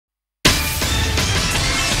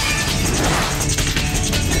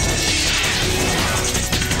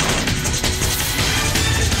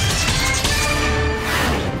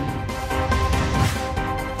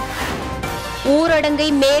ஊரடங்கை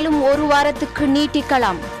மேலும் ஒரு வாரத்துக்கு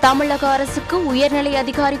நீட்டிக்கலாம். தமிழக அரசுக்கு உயர்நிலை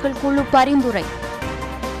அதிகாரிகள் குழு பரிந்துரை.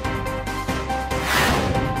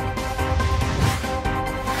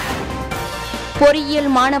 பொறியியல்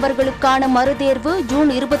மாணவர்களுக்கான மறுதேர்வு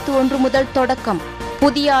ஜூன் 21 முதல் தொடக்கம்.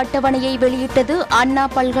 புதிய அட்டவணையை வெளியிட்டது அண்ணா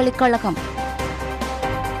பல்கலைக்கழகம்.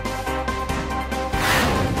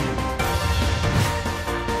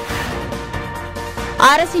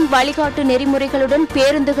 அரசின் வழிகாட்டு நெறிமுறைகளுடன்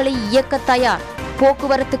பேருந்துகளை இயக்க தயார்.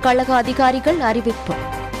 போக்குவரத்து கழக அதிகாரிகள் அறிவிப்பு.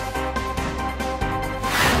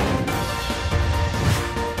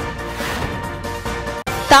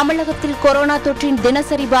 தமிழகத்தில் கொரோனா தொற்றின்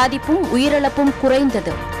தினசரி பாதிப்பும் உயிரிழப்பும்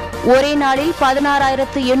குறைந்தது. ஒரே நாளில்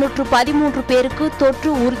 16,813 பேருக்கு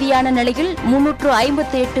தொற்று உறுதியான நிலையில்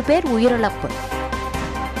 358 பேர் உயிரிழப்பு.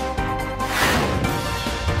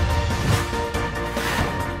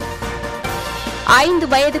 ஐந்து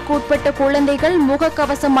வயதுக்கு உட்பட்ட குழந்தைகள்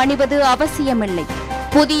முகக்கவசம் அணிவது அவசியமில்லை.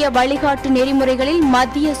 புதிய வழிகாட்டு நெறிமுறைகளில்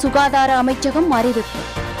மத்திய சுகாதார அமைச்சகம் அறிவிப்பு.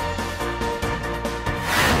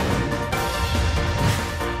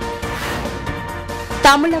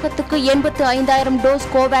 தமிழகத்துக்கு 85,000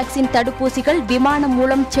 டோஸ் கோவாக்சின் தடுப்பூசிகள் விமானம்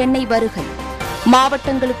மூலம் சென்னை வருகை.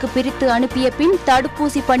 மாவட்டங்களுக்கு பிரித்து அனுப்பிய பின்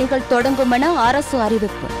தடுப்பூசி பணிகள் தொடங்கும் என அரசு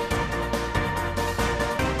அறிவிப்பு.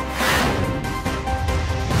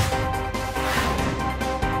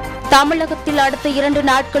 தமிழகத்தில் அடுத்த 2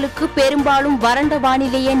 நாட்களுக்கு பெரும்பாலும் வறண்ட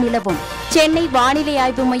வானிலையே நிலவும். சென்னை வானிலை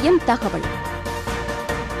ஆய்வு மையம் தகவல்.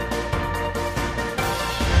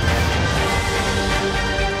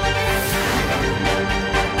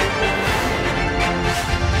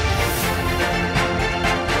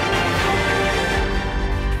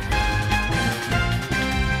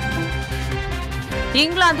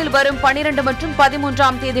 இங்கிலாந்தில் வரும் 12 மற்றும்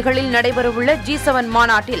 13ஆம் தேதிகளில் நடைபெறவுள்ள G7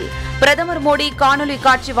 மாநாட்டில் பிரதமர் மோடி காணொலி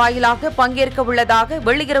காட்சி வாயிலாக பங்கேற்க உள்ளதாக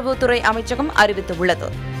வெளியுறவுத்துறை அமைச்சகம் அறிவித்துள்ளது.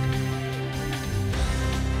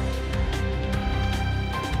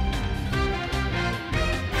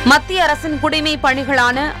 மத்திய அரசின் குடிமை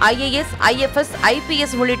பணிகளான IAS, IFS,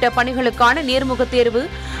 IPS உள்ளிட்ட பணிகளுக்கான நேர்முக தேர்வு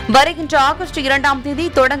வருகின்ற ஆகஸ்ட் 2ஆம் தேதி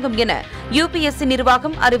தொடங்கும் என UPSC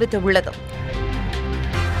நிர்வாகம் அறிவித்துள்ளது.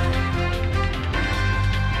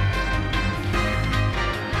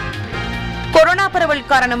 கொரோனா பரவல்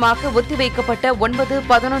காரணமாக ஒத்திவைக்கப்பட்ட 9,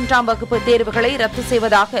 11ஆம் வகுப்பு தேர்வுகளை ரத்து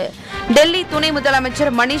செய்வதாக டெல்லி துணை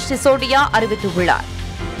முதலமைச்சர் மணீஷ் சிசோடியா அறிவித்துள்ளார்.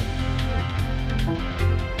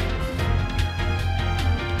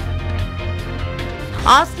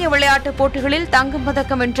 ஆசிய விளையாட்டுப் போட்டிகளில் தங்கம்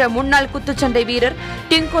பதக்கம் வென்ற முன்னாள் குத்துச்சண்டை வீரர்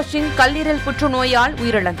டிங்கோ சிங் கல்லீரல் புற்றுநோயால்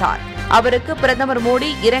உயிரிழந்தார். அவருக்கு பிரதமர்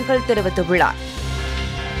மோடி இரங்கல் தெரிவித்துள்ளார்.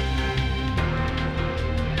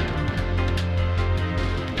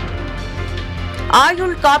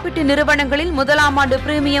 ஆயுள் காப்பீட்டு நிறுவனங்களில் முதலாம் ஆண்டு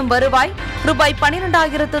பிரீமியம் வருவாய் ரூபாய்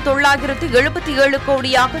 12,977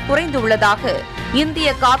 கோடியாக குறைந்துள்ளதாக இந்திய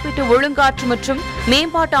காப்பீட்டு ஒழுங்காற்று மற்றும்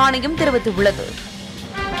மேம்பாட்டு ஆணையம் தெரிவித்துள்ளது.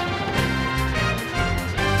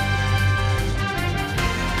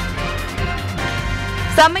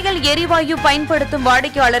 சமையல் எரிவாயு பயன்படுத்தும்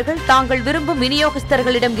வாடிக்கையாளர்கள் தாங்கள் விரும்பும்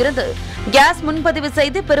விநியோகஸ்தர்களிடம் இருந்து கேஸ் முன்பதிவு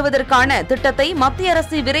செய்து பெறுவதற்கான திட்டத்தை மத்திய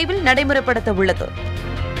அரசு விரைவில் நடைமுறைப்படுத்த உள்ளது.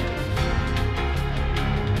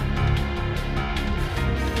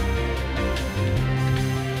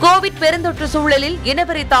 கோவிட் பெருந்தொற்று சூழலில்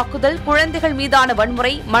இனவெறி தாக்குதல், குழந்தைகள் மீதான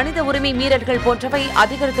வன்முறை, மனித உரிமை மீறல்கள் போன்றவை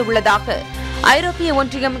அதிகரித்துள்ளதாக ஐரோப்பிய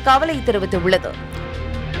ஒன்றியம் கவலை தெரிவித்துள்ளது.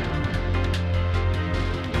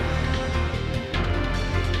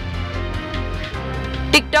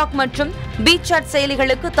 டிக்டாக் மற்றும் பீசாட்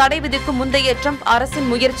செயலிகளுக்கு தடை விதிக்கும் முந்தைய ட்ரம்ப் அரசின்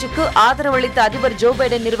முயற்சிக்கு ஆதரவளித்த அதிபர் ஜோ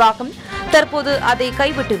பைடன் நிர்வாகம் தற்போது அதை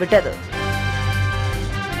கைவிட்டுவிட்டது.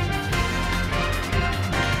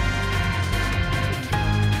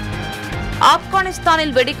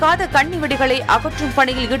 ஆப்கானிஸ்தானில் வெடிக்காத கண்ணி வெடிகளை அகற்றும்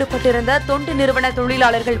பணியில் ஈடுபட்டிருந்த தொண்டு நிறுவன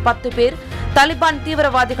தொழிலாளர்கள் 10 பேர் தாலிபான்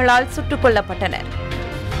தீவிரவாதிகளால் சுட்டுக் கொல்லப்பட்டனர்.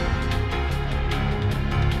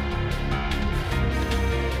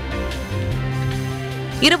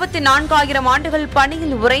 $24,000 ஆண்டுகள்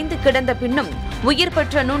பணியில் உறைந்து கிடந்த பின்னும் உயிர்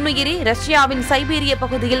பெற்ற நுண்ணுயிரி ரஷ்யாவின் சைபீரிய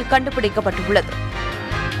பகுதியில் கண்டுபிடிக்கப்பட்டுள்ளது.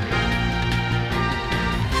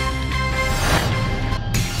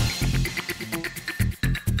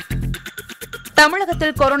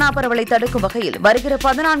 தமிழகத்தில் கொரோனா பரவலை தடுக்கும் வகையில் வருகிற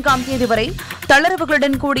 14ஆம் தேதி வரை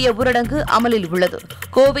தளர்வுகளுடன் கூடிய ஊரடங்கு அமலில் உள்ளது.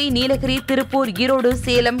 கோவை, நீலகிரி, திருப்பூர், ஈரோடு,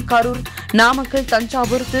 சேலம், கரூர், நாமக்கல்,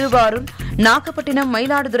 தஞ்சாவூர், திருவாரூர், நாகப்பட்டினம்,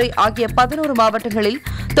 மயிலாடுதுறை ஆகிய 11 மாவட்டங்களில்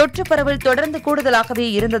தொற்று பரவல் தொடர்ந்து கூடுதலாகவே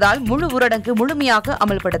இருந்ததால் முழு ஊரடங்கு முழுமையாக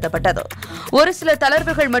அமல்படுத்தப்பட்டது. ஒரு சில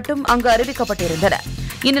தளர்வுகள் மட்டும் அங்கு அறிவிக்கப்பட்டிருந்தன.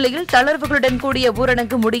 இந்நிலையில் தளர்வுகளுடன் கூடிய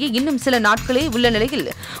ஊரடங்கு முடிய இன்னும் சில நாட்களே உள்ள நிலையில்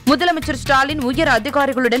முதலமைச்சர் ஸ்டாலின் உயர்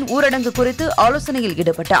அதிகாரிகளுடன் ஊரடங்கு குறித்து ஆலோசனையில்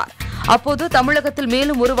ஈடுபட்டார். அப்போது தமிழகத்தில்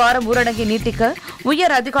மேலும் ஒரு வாரம் ஊரடங்கை நீட்டிக்க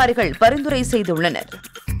உயர் அதிகாரிகள் பரிந்துரை செய்துள்ளனர்.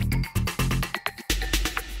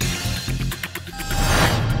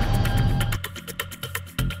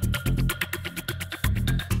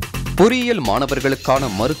 பொறியியல் மாணவர்களுக்கான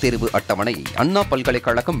மறுதேர்வு அட்டவணையை அண்ணா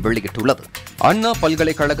பல்கலைக்கழகம் வெளியிட்டுள்ளது. அண்ணா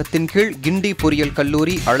பல்கலைக்கழகத்தின் கீழ் கிண்டி பொறியியல்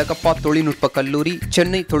கல்லூரி, அழகப்பா தொழில்நுட்ப கல்லூரி,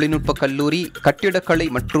 சென்னை தொழில்நுட்ப கல்லூரி, கட்டிடக்கலை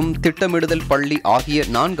மற்றும் திட்டமிடுதல் பள்ளி ஆகிய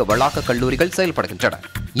 4 வளாக கல்லூரிகள் செயல்படுகின்றன.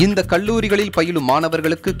 இந்த கல்லூரிகளில் பயிலும்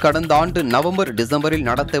மாணவர்களுக்கு கடந்த ஆண்டு நவம்பர், டிசம்பரில்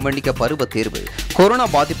நடத்த வேண்டிய பருவத் தேர்வு கொரோனா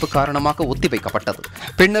பாதிப்பு காரணமாக ஒத்திவைக்கப்பட்டது.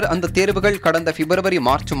 பின்னர் அந்த தேர்வுகள் கடந்த பிப்ரவரி,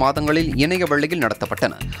 மார்ச் மாதங்களில் இணைய வழியில்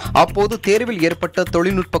நடத்தப்பட்டன. அப்போது தேர்வில் ஏற்பட்ட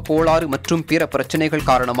தொழில்நுட்ப கோளாறு மற்றும் பிற பிரச்சினைகள்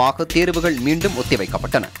காரணமாக தேர்வுகள் மீண்டும்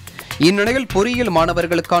ஒத்திவைக்கப்பட்டன. இந்நிலையில் பொறியியல்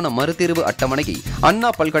மாணவர்களுக்கான மறுதேர்வு அட்டவணையை அண்ணா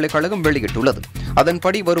பல்கலைக்கழகம் வெளியிட்டுள்ளது.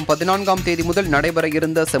 அதன்படி வரும் 14ஆம் தேதி முதல் நடைபெற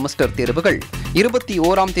இருந்த செமஸ்டர் தேர்வுகள்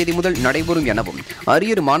 21ஆம் தேதி முதல் நடைபெறும் எனவும்,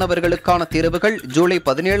 அரியர் மாணவர்களுக்கான தேர்வுகள் ஜூலை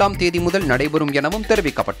 17ஆம் தேதி முதல் நடைபெறும் எனவும்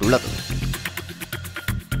தெரிவிக்கப்பட்டுள்ளது.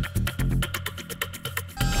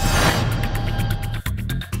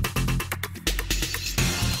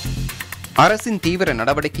 அரசின் தீவிர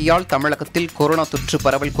நடவடிக்கையால் தமிழகத்தில் கொரோனா தொற்று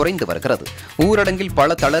பரவல் குறைந்து வருகிறது. ஊரடங்கில்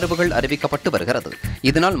பல தளர்வுகள் அறிவிக்கப்பட்டு வருகிறது.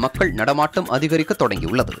 இதனால் மக்கள் நடமாட்டம் அதிகரிக்க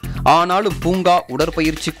தொடங்கியுள்ளது. ஆனாலும் பூங்கா,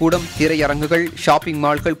 உடற்பயிற்சி கூடம், திரையரங்குகள், ஷாப்பிங்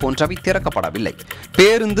மால்கள் போன்றவை திறக்கப்படவில்லை.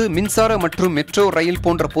 பேருந்து, மின்சார மற்றும் மெட்ரோ ரயில்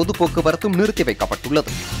போன்ற பொது போக்குவரத்தும் நிறுத்தி வைக்கப்பட்டுள்ளது.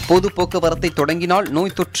 பொது போக்குவரத்தை தொடங்கினால்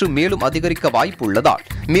நோய் தொற்று மேலும் அதிகரிக்க வாய்ப்பு உள்ளதால்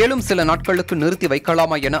மேலும் சில நாட்களுக்கு நிறுத்தி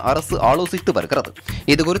வைக்கலாமா என அரசு ஆலோசித்து வருகிறது.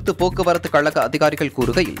 இதுகுறித்து போக்குவரத்து கழக அதிகாரிகள்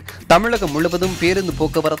கூறுகையில், தமிழகம் முழுவதும் பேருந்து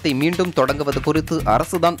போக்குவரத்தை மீண்டும் தொடங்குவது குறித்து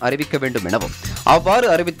அரசுதான் அறிவிக்க வேண்டும் எனவும், அவ்வாறு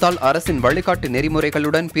அறிவித்தால் அரசின் வழிகாட்டு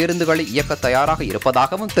நெறிமுறைகளுடன் பேருந்துகளை இயக்க தயாராக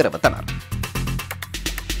இருப்பதாகவும் தெரிவித்தனர்.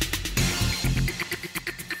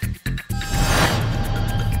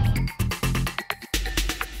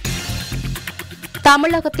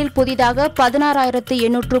 தமிழகத்தில் புதிதாக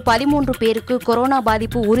 16,813 பேருக்கு கொரோனா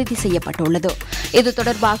பாதிப்பு உறுதி செய்யப்பட்டுள்ளது. இது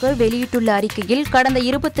தொடர்பாக வெளியிட்டுள்ள அறிக்கையில், கடந்த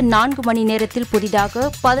 24 மணி நேரத்தில் புதிதாக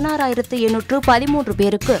 16,813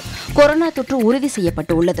 பேருக்கு கொரோனா தொற்று உறுதி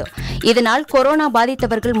செய்யப்பட்டுள்ளது. இதனால் கொரோனா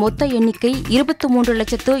பாதித்தவர்கள் மொத்த எண்ணிக்கை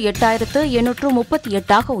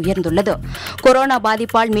 23,08,838 உயர்ந்துள்ளது. கொரோனா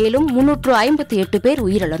பாதிப்பால் மேலும் 358 பேர்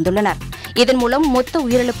உயிரிழந்துள்ளனர். இதன் மூலம் மொத்த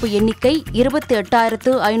உயிரிழப்பு எண்ணிக்கை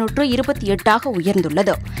 28,528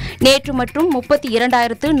 உயர்ந்துள்ளது. நேற்று மற்றும்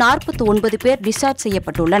 32,049 பேர் டிஸ்சார்ஜ்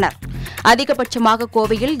செய்யப்பட்டுள்ளனர். அதிகபட்சமாக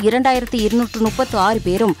கோவையில் 2,236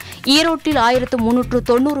 பேரும், ஈரோட்டில்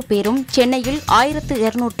 1,390 பேரும், சென்னையில்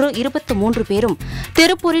 1,223 பேரும்,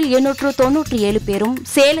 திருப்பூரில் 897 பேரும்,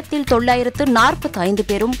 சேலத்தில் 945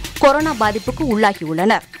 பேரும் கொரோனா பாதிப்புக்கு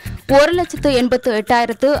உள்ளாகியுள்ளனர்.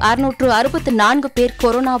 1,88,664 பேர்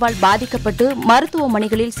கொரோனாவால் பாதிக்கப்பட்டு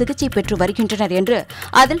மருத்துவமனைகளில் சிகிச்சை பெற்று வருகின்றனர் என்று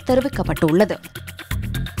அதில் தெரிவிக்கப்பட்டுள்ளது.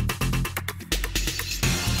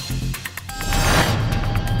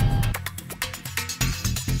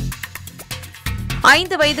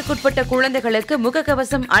 ஐந்து வயதுக்குட்பட்ட குழந்தைகளுக்கு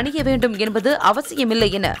முகக்கவசம் அணிய வேண்டும் என்பது அவசியமில்லை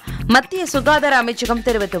என மத்திய சுகாதார அமைச்சகம்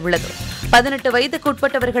தெரிவித்துள்ளது. 18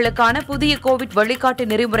 வயதுக்குட்பட்டவர்களுக்கான புதிய கோவிட் வழிகாட்டு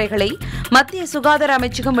நெறிமுறைகளை மத்திய சுகாதார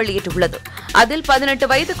அமைச்சகம் வெளியிட்டுள்ளது. அதில் 18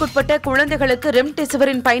 வயதுக்குட்பட்ட குழந்தைகளுக்கு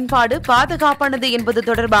ரெம்டெசிவிரின் பயன்பாடு பாதுகாப்பானது என்பது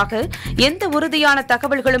தொடர்பாக எந்த உறுதியான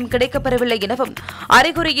தகவல்களும் கிடைக்கப்பெறவில்லை எனவும்,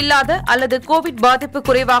 அறிகுறி இல்லாத அல்லது கோவிட் பாதிப்பு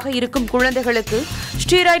குறைவாக இருக்கும் குழந்தைகளுக்கு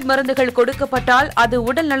ஸ்டீராய்டு மருந்துகள் கொடுக்கப்பட்டால் அது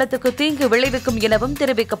உடல் நலத்துக்கு தீங்கு விளைவிக்கும் எனவும்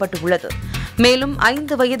தெரிவிக்கப்பட்டுள்ளது. மேலும்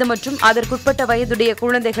 5 வயது மற்றும் அதற்குட்பட்ட வயதுடைய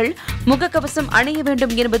குழந்தைகள் முகக்கவசம் அணிய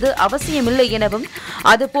வேண்டும் என்பது அவசியமில்லை எனவும்,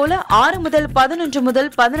 அதுபோல 6 முதல் 11 முதல்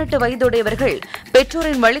 18 வயதுடையவர்கள்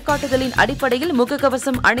பெற்றோரின் வழிகாட்டுதலின் அடிப்படையில்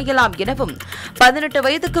முகக்கவசம் அணியலாம் எனவும், 18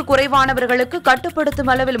 வயதுக்கு குறைவானவர்களுக்கு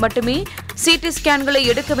கட்டுப்படுத்தும் அளவில் மட்டுமே சிடி ஸ்கேன்களை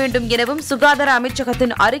எடுக்க வேண்டும் எனவும் சுகாதார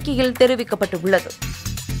அமைச்சகத்தின் அறிக்கையில் தெரிவிக்கப்பட்டுள்ளது.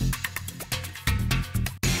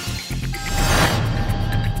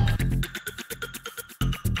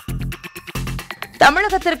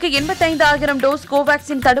 தமிழகத்திற்கு 85,000 டோஸ்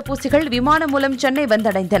கோவாக்சின் தடுப்பூசிகள் விமானம் மூலம் சென்னை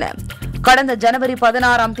வந்தடைந்தன. கடந்த ஜனவரி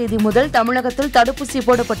 16ஆம் தேதி முதல் தமிழகத்தில் தடுப்பூசி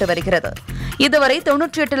போடப்பட்டு வருகிறது. இதுவரை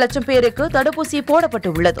 98 லட்சம் பேருக்கு தடுப்பூசி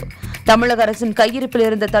போடப்பட்டுள்ளது. தமிழக அரசின் கையிருப்பில்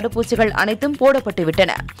இருந்த தடுப்பூசிகள் அனைத்தும்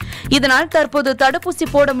போடப்பட்டுவிட்டன. இதனால் தற்போது தடுப்பூசி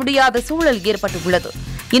போட முடியாத சூழல் ஏற்பட்டுள்ளது.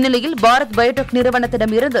 இந்நிலையில் பாரத் பயோடெக்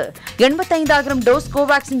நிறுவனத்திடமிருந்து 85,000 டோஸ்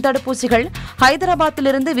கோவாக்சின் தடுப்பூசிகள்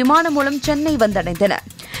ஹைதராபாத்திலிருந்து விமானம் மூலம் சென்னை வந்தடைந்தன.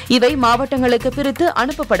 இவை மாவட்டங்களுக்கு பிரித்து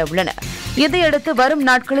அனுப்பப்பட உள்ளன. இதையடுத்து வரும்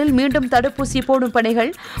நாட்களில் மீண்டும் தடுப்பூசி போடும்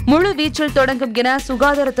பணிகள் முழு வீச்சில் தொடங்கும் என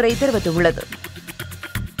சுகாதாரத்துறை தெரிவித்துள்ளது.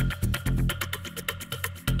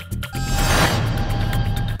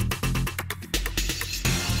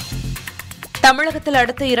 தமிழகத்தில்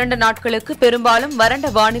அடுத்த 2 நாட்களுக்கு பெரும்பாலும் வறண்ட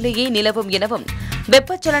வானிலையே நிலவும் எனவும்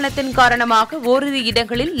வெப்பச்சலனத்தின் காரணமாக ஓரிரு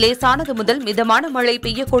இடங்களில் லேசானது முதல் மிதமான மழை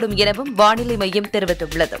பெய்யக்கூடும் எனவும் வானிலை மையம்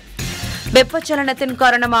தெரிவித்துள்ளது. வெப்பச்சலனத்தின்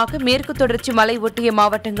காரணமாக மேற்கு தொடர்ச்சி மலை ஒட்டிய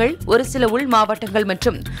மாவட்டங்கள், ஒரு சில உள் மாவட்டங்கள்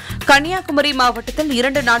மற்றும் கன்னியாகுமரி மாவட்டத்தில்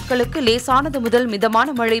 2 நாட்களுக்கு லேசானது முதல் மிதமான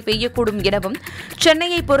மழை பெய்யக்கூடும் எனவும்,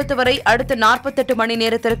 சென்னையை பொறுத்தவரை அடுத்த 48 மணி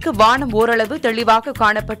நேரத்திற்கு வானம் ஓரளவு தெளிவாக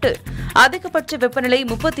காணப்பட்டு அதிகபட்ச வெப்பநிலை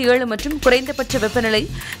 37 மற்றும் குறைந்தபட்ச வெப்பநிலை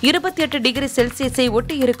 28 டிகிரி செல்சியஸை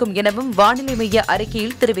ஒட்டியிருக்கும் எனவும் வானிலை மைய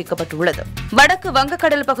அறிக்கையில் தெரிவிக்கப்பட்டுள்ளது. வடக்கு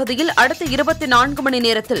வங்கக்கடல் பகுதியில் அடுத்த 24 மணி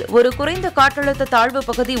நேரத்தில் ஒரு குறைந்த காற்றழுத்த தாழ்வு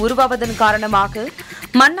பகுதி உருவாவதன் காரணமாக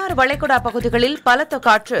மன்னார் வளைகுடா பகுதிகளில் பலத்த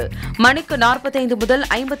காற்று மணிக்கு 45 முதல்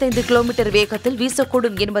 55 கிலோமீட்டர் வேகத்தில்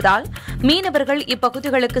வீசக்கூடும் என்பதால் மீனவர்கள்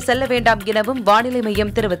இப்பகுதிகளுக்கு செல்ல வேண்டாம் எனவும் வானிலை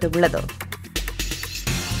மையம் தெரிவித்துள்ளது.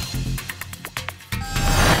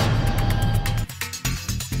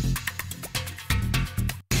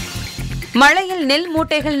 மழையில் நெல்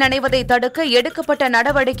மூட்டைகள் நனைவதை தடுக்க எடுக்கப்பட்ட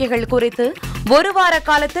நடவடிக்கைகள் குறித்து ஒரு வார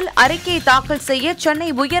காலத்தில் அறிக்கை தாக்கல் செய்ய சென்னை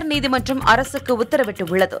உயர்நீதிமன்றம் அரசுக்கு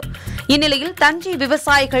உத்தரவிட்டுள்ளது. இந்நிலையில் தஞ்சை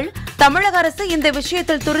விவசாயிகள் தமிழக அரசு இந்த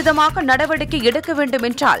விஷயத்தில் துரிதமாக நடவடிக்கை எடுக்க வேண்டும்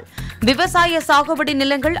என்றால் விவசாய சாகுபடி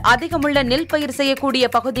நிலங்கள் அதிகமுள்ள நெல் பயிர் செய்யக்கூடிய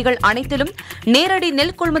பகுதிகள் அனைத்திலும் நேரடி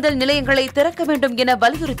நெல் கொள்முதல் நிலையங்களை திறக்க வேண்டும் என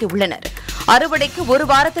வலியுறுத்தியுள்ளனர். அறுவடைக்கு ஒரு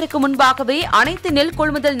வாரத்திற்கு முன்பாகவே அனைத்து நெல்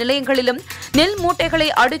கொள்முதல் நிலையங்களிலும் நெல் மூட்டைகளை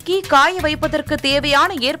அடுக்கி காய வைப்பதற்கு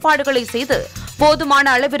தேவையான ஏற்பாடுகளை செய்து போதுமான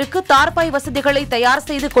அளவிற்கு தார்பாய் வசதிகளை தயார்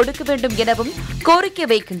செய்து கொடுக்க வேண்டும் எனவும் கோரிக்கை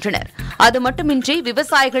வைக்கின்றனர். அது மட்டுமின்றி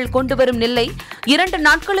விவசாயிகள் கொண்டுவரும் நெல்லை 2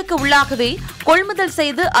 நாட்களுக்கு உள்ளாகவே கொள்முதல்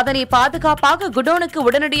செய்து அதனை பாதுகாப்பாக குடோனுக்கு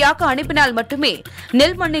உடனடியாக அனுப்பினால் மட்டுமே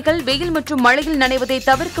நெல் மணிகள் வெயில் மற்றும் மழையில் நனைவதை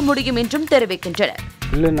தவிர்க்க முடியும் என்றும் தெரிவிக்கின்றனர்.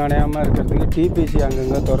 நெல் நனையாமல் இருக்கிறதுக்கு டிபிசி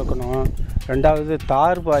அங்கங்கே திறக்கணும். 2வது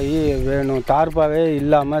தார்பாய் வேணும். தார்பாவே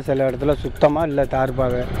இல்லாமல் சில இடத்துல சுத்தமாக இல்லை.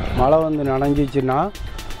 தார்பாவே மழை வந்து நனைஞ்சிச்சுன்னா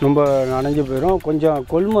ரொம்ப நனைஞ்சு போயிடும். கொஞ்சம்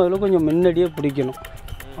கொள்முதலும் கொஞ்சம் முன்னாடியே பிடிக்கணும்.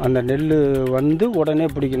 அந்த நெல் வந்து உடனே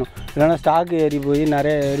பிடிக்கணும். இல்லைன்னா ஸ்டாக்கு ஏறி போய்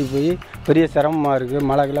நிறைய ஏறி போய் பெரிய சிரமமாக இருக்குது.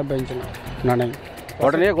 மழைக்கெல்லாம் பெஞ்சிடும் நனையும்.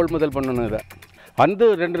 உடனே கொள்முதல் பண்ணணும். இதை வந்து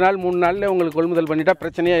 2 நாள் 3 நாளில் உங்களுக்கு கொள்முதல் பண்ணிட்டா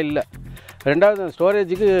பிரச்சனையே இல்லை. 2வது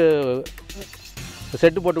ஸ்டோரேஜுக்கு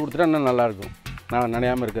செட்டு போட்டு கொடுத்துட்டா இன்னும் நல்லாயிருக்கும் நான்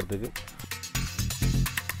நனையாமல் இருக்கிறதுக்கு.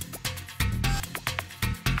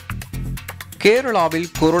 கேரளாவில்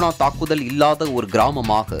கொரோனா தாக்குதல் இல்லாத ஒரு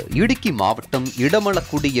கிராமமாக இடுக்கி மாவட்டம்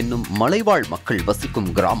இடமலக்குடி என்னும் மலைவாழ் மக்கள் வசிக்கும்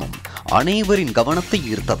கிராமம் அனைவரின் கவனத்தை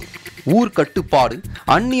ஈர்த்தது. ஊர் கட்டுப்பாடு,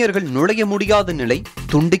 அந்நியர்கள் நுழைய முடியாத நிலை,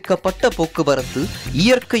 துண்டிக்கப்பட்ட போக்குவரத்து,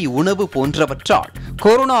 இயற்கை உணவு போன்றவற்றால்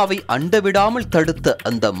கொரோனாவை அண்டவிடாமல் தடுத்த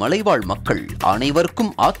அந்த மலைவாழ் மக்கள்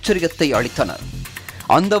அனைவருக்கும் ஆச்சரியத்தை அளித்தனர்.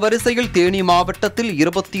 அந்த வரிசையில் தேனி மாவட்டத்தில்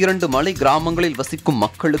 22 மலை கிராமங்களில் வசிக்கும்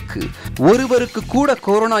மக்களுக்கு ஒருவருக்கு கூட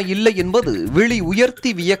கொரோனா இல்லை என்பது விழி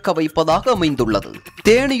உயர்த்தி வியக்க வைப்பதாக அமைந்துள்ளது.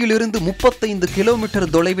 தேனியிலிருந்து 35 கிலோமீட்டர்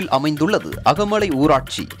தொலைவில் அமைந்துள்ளது அகமலை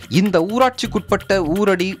ஊராட்சி. இந்த ஊராட்சிக்குட்பட்ட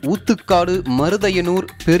ஊரடி, ஊத்துக்காடு, மருதையனூர்,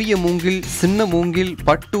 பெரிய மூங்கில், சின்ன மூங்கில்,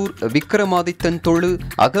 பட்டூர், விக்கிரமாதித்தன் தொழு,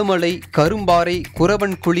 அகமலை, கரும்பாறை,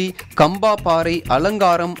 குரவன்குழி, கம்பாப்பாறை,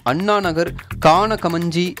 அலங்காரம், அண்ணாநகர்,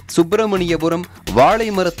 காணகமஞ்சி, சுப்பிரமணியபுரம்,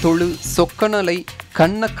 வாழைமரத்தொழு, சொக்கனலை,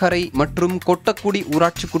 கண்ணக்கரை மற்றும் Kottakudi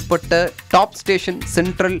ஊராட்சிக்குட்பட்ட top station,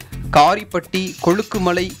 central, Karipatti,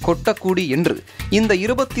 Kolukkumalai, Kottakudi என்று இந்த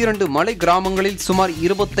 22 மலை கிராமங்களில் சுமார்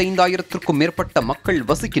 25,000க்கும் மேற்பட்ட மக்கள்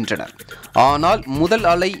வசிக்கின்றனர். ஆனால் முதல்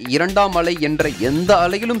அலை, 2ஆம் அலை என்ற எந்த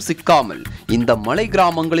அலையிலும் சிக்காமல் இந்த மலை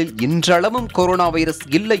கிராமங்களில் இன்றளவும் கொரோனா வைரஸ்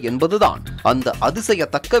இல்லை என்பதுதான் அந்த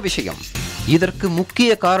அதிசயத்தக்க விஷயம். இதற்கு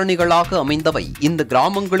முக்கிய காரணிகளாக அமைந்தவை இந்த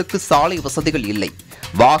கிராமங்களுக்கு சாலை வசதிகள் இல்லை,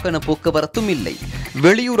 வாகன போக்குவரத்தும் இல்லை.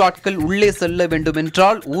 வெளியூர் ஆட்கள் உள்ளே செல்ல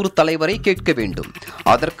வேண்டுமென்றால் ஊர் தலைவரை கேட்க வேண்டும்.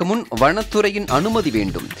 அதற்கு முன் வனத்துறையின் அனுமதி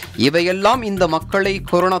வேண்டும். இவையெல்லாம் இந்த மக்களை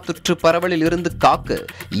கொரோனா தொற்று பரவலில் இருந்து காக்க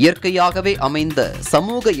இயற்கையாகவே அமைந்த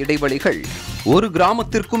சமூக இடைவெளிகள். ஒரு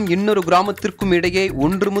கிராமத்திற்கும் இன்னொரு கிராமத்திற்கும் இடையே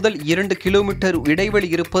 1 முதல் 2 கிலோமீட்டர் இடைவெளி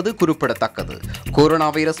இருப்பது குறிப்பிடத்தக்கது. கொரோனா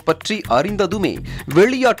வைரஸ் பற்றி அறிந்ததுமே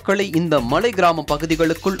வெளியாட்களை இந்த மலை கிராம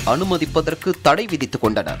பகுதிகளுக்குள் அனுமதிப்பதற்கு தடை விதித்துக்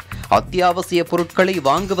கொண்டனர். அத்தியாவசிய பொருட்களை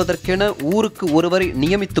வாங்குவதற்கென ஊருக்கு ஒருவரை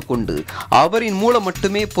நியமித்துக் கொண்டு அவரின் மூலம்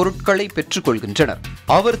மட்டுமே பொருட்களை பெற்றுக் கொள்கின்றனர்.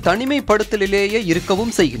 அவர் தனிமைப்படுத்தலிலேயே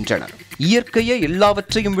இருக்கவும் செய்கின்றனர். இயற்கையே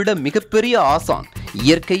எல்லாவற்றையும் விட மிகப்பெரிய ஆசான்,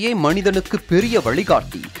 இயற்கையே மனிதனுக்கு பெரிய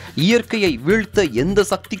வழிகாட்டி. இயற்கையை வீழ்த்த எந்த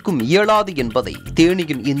சக்திக்கும் இயலாது என்பதை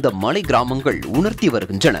தேனியின் இந்த மலை கிராமங்கள் உணர்த்தி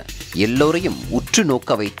வருகின்றன. எல்லோரையும் உற்று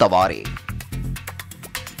நோக்க வைத்தவாறே.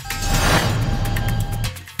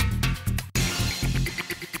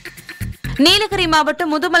 நீலகிரி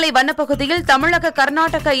மாவட்டம் முதுமலை வனப்பகுதியில் தமிழக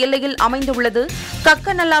கர்நாடக எல்லையில் அமைந்துள்ளது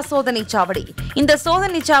கக்கநல்லா சோதனை சாவடி. இந்த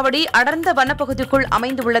சோதனை சாவடி அடர்ந்த வனப்பகுதிக்குள்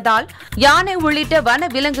அமைந்துள்ளதால் யானை உள்ளிட்ட வன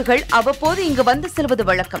விலங்குகள் அவ்வப்போது இங்கு வந்து செல்வது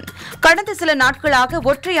வழக்கம். கடந்த சில நாட்களாக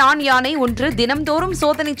ஒற்றை ஆண் யானை ஒன்று தினம்தோறும்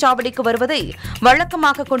சோதனை சாவடிக்கு வருவதை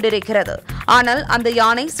வழக்கமாக கொண்டிருக்கிறது. ஆனால் அந்த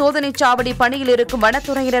யானை சோதனை சாவடி பணியில் இருக்கும்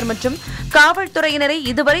வனத்துறையினர் மற்றும் காவல்துறையினரை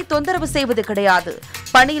இதுவரை தொந்தரவு செய்வது கிடையாது.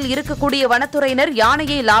 பணியில் இருக்கக்கூடிய வனத்துறையினர்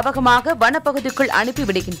யானையை லாபகமாக வனப்பகுதிக்குள்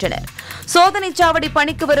அனுப்பிவிடுகின்றனர். சோதனை சாவடி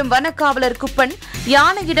பணிக்கு வரும் வனக்காவலர் குப்பன்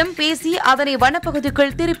யானையிடம் பேசி அதனை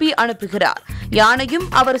வனப்பகுதிக்குள் திருப்பி அனுப்புகிறார். யானையும்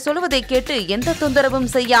அவர் சொல்வதை கேட்டு எந்த தொந்தரவும்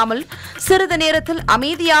செய்யாமல் சிறிது நேரத்தில்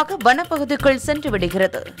அமைதியாக வனப்பகுதிக்குள் சென்று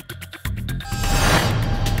விடுகிறது.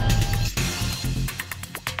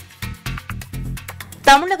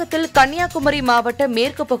 தமிழகத்தில் கன்னியாகுமரி மாவட்ட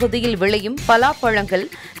மேற்கு பகுதியில் விளையும் பலாப்பழங்கள்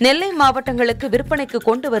நெல்லை மாவட்டங்களுக்கு விற்பனைக்கு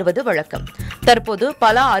கொண்டு வருவது வழக்கம். தற்போது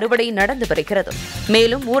பலா அறுவடை நடந்து வருகிறது.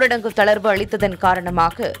 மேலும் ஊரடங்கு தளர்வு அளித்ததன்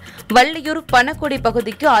காரணமாக வள்ளியூர் பனக்குடி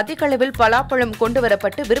பகுதிக்கு அதிக அளவில் பலாப்பழம்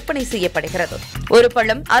கொண்டுவரப்பட்டு விற்பனை செய்யப்படுகிறது. ஒரு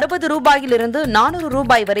பழம் 60 ரூபாயிலிருந்து 400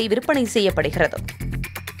 ரூபாய் வரை விற்பனை செய்யப்படுகிறது.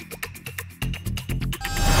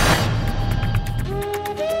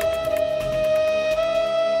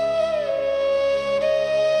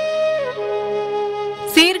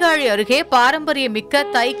 சீர்காழி அருகே பாரம்பரியமிக்க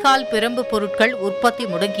தைக்கால் பிரம்பு பொருட்கள் உற்பத்தி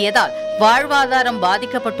முடங்கியதால் வாழ்வாதாரம்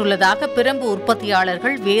பாதிக்கப்பட்டுள்ளதாக பிரம்பு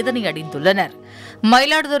உற்பத்தியாளர்கள் வேதனை அடைந்துள்ளனர்.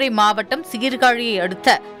 மயிலாடுதுறை மாவட்டம் சீர்காழியை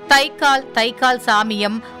அடுத்த தைக்கால்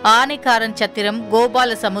சாமியம், ஆனைக்காரன் சத்திரம்,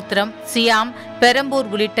 கோபாலசமுத்திரம், சியாம், பெரம்பூர்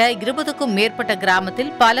உள்ளிட்ட 20க்கும் மேற்பட்ட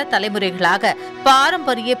கிராமத்தில் பல தலைமுறைகளாக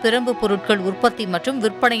பாரம்பரிய பிரம்பு பொருட்கள் உற்பத்தி மற்றும்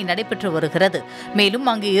விற்பனை நடைபெற்று வருகிறது. மேலும்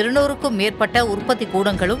அங்கு 200க்கும் மேற்பட்ட உற்பத்தி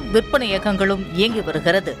கூடங்களும் விற்பனையகங்களும் இயங்கி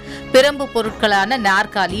வருகிறது. பிரம்பு பொருட்களான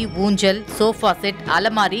நாற்காலி, ஊஞ்சல், சோஃபா செட்,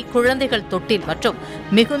 அலமாரி, குழந்தைகள் தொட்டில் மற்றும்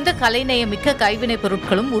மிகுந்த கலைநயமிக்க கைவினைப்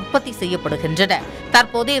பொருட்களும் உற்பத்தி செய்யப்படுகின்றன.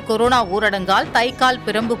 தற்போதைய கொரோனா ஊரடங்கால் தைக்கால்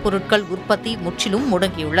பிரம்பு பொருட்கள் உற்பத்தி முற்றிலும்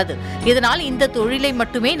முடங்கியுள்ளது. இதனால் இந்த தொழிலை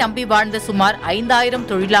மட்டுமே நம்பி வாழ்ந்த சுமார் 5000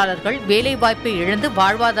 தொழிலாளர்கள் வேலைவாய்ப்பை இழந்து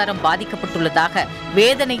வாழ்வாதாரம் பாதிக்கப்பட்டுள்ளதாக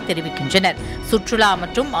வேதனை தெரிவிக்கின்றனர். சுற்றுலா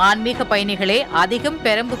மற்றும் ஆன்மீக பயணிகளே அதிகம்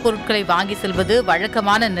பிரம்பு பொருட்களை வாங்கி செல்வது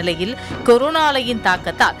வழக்கமான நிலையில் கொரோனா அலையின்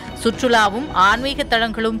தாக்கத்தால் சுற்றுலாவும் ஆன்மீக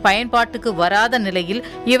தளங்களும் பயன்பாட்டுக்கு வராத நிலையில்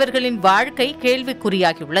இவர்களின் வாழ்க்கை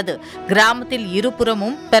கேள்விக்குறியாகியுள்ளது. கிராமத்தில்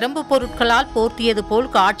இருபுறமும் பிரம்பு பொருட்களால் போர்த்தியது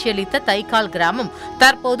போல் காட்சியளித்த தைக்கால் கிராமம்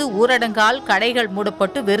தற்போது ஊரடங்கால் கடைகள்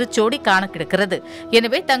மூடப்பட்டு வெறிச்சோடி காண கிடக்கிறது.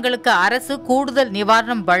 எனவே தங்களுக்கு அரசு கூடுதல்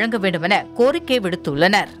நிவாரணம் வழங்க வேண்டும் என கோரிக்கை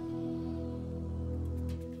விடுத்துள்ளனர்.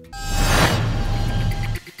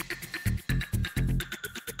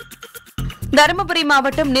 தருமபுரி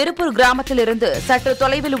மாவட்டம் நெருப்பூர் கிராமத்திலிருந்து சற்று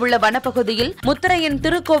தொலைவில் உள்ள வனப்பகுதியில் முத்தரையன்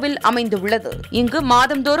திருக்கோவில் அமைந்துள்ளது. இங்கு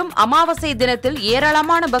மாதந்தோறும் அமாவாசை தினத்தில்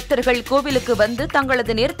ஏராளமான பக்தர்கள் கோவிலுக்கு வந்து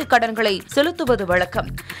தங்களது நேர்த்திக் கடன்களை செலுத்துவது வழக்கம்.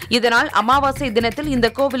 இதனால் அமாவாசை தினத்தில் இந்த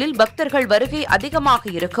கோவிலில் பக்தர்கள் வருகை அதிகமாக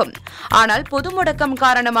இருக்கும். ஆனால் பொது முடக்கம்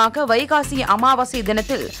காரணமாக வைகாசி அமாவாசை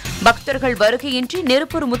தினத்தில் பக்தர்கள் வருகையின்றி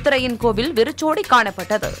நெருப்பூர் முத்தரையன் கோவில் வெறிச்சோடி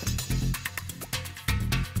காணப்பட்டது.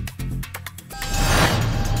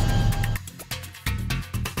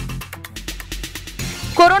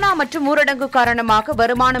 கொரோனா மற்றும் ஊரடங்கு காரணமாக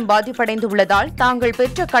வருமானம் பாதிப்படைந்துள்ளதால் தாங்கள்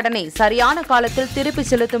பெற்ற கடனை சரியான காலத்தில் திருப்பி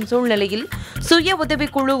செலுத்தும் சூழ்நிலையில் சுய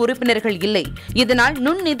உதவிக்குழு உறுப்பினர்கள் இல்லை. இதனால்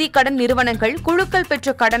நுண்நிதி கடன் நிறுவனங்கள் குழுக்கள் பெற்ற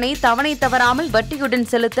கடனை தவணை தவறாமல் வட்டியுடன்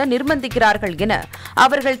செலுத்த நிர்பந்திக்கிறார்கள் என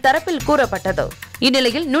அவர்கள் தரப்பில் கூறப்பட்டது.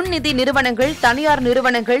 இந்நிலையில் நுண்நிதி நிறுவனங்கள், தனியார்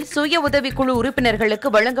நிறுவனங்கள் சுய உதவிக்குழு உறுப்பினர்களுக்கு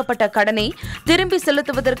வழங்கப்பட்ட கடனை திரும்பி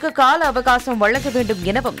செலுத்துவதற்கு கால அவகாசம் வழங்க வேண்டும்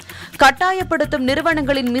எனவும் கட்டாயப்படுத்தும்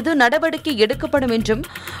நிறுவனங்களின் மீது நடவடிக்கை எடுக்கப்படும் என்றும்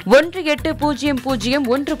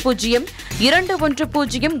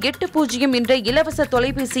 180010210880 என்ற இலவச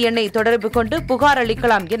தொலைபேசி எண்ணை தொடர்பு கொண்டு புகார்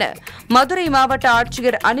அளிக்கலாம் என மதுரை மாவட்ட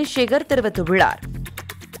ஆட்சியர் அனிஷேகர் தெரிவித்துள்ளார்.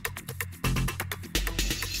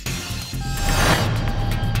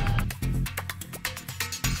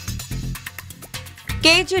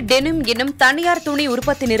 கேஜி டெனிம் எனும் தனியார் துணி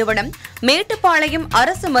உற்பத்தி நிறுவனம் மேட்டுப்பாளையம்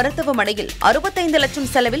அரசு மருத்துவமனையில் 65 லட்சம்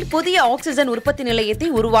செலவில் புதிய ஆக்ஸிஜன் உற்பத்தி நிலையத்தை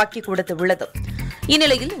உருவாக்கி கொடுத்துள்ளது.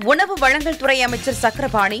 இந்நிலையில் உணவு வழங்கல் துறை அமைச்சர்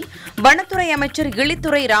சக்கரபாணி, வனத்துறை அமைச்சர்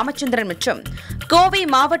இளித்துறை ராமச்சந்திரன் மற்றும் கோவை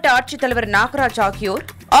மாவட்ட ஆட்சித்தலைவர் நாகராஜ் ஆகியோர்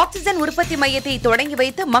ஆக்ஸிஜன் உற்பத்தி மையத்தை தொடங்கி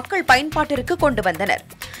வைத்து மக்கள் பயன்பாட்டிற்கு கொண்டு வந்தனர்.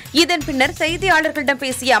 இதன் பின்னர் செய்தியாளர்களிடம்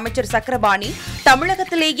பேசிய அமைச்சர் சக்கரபாணி,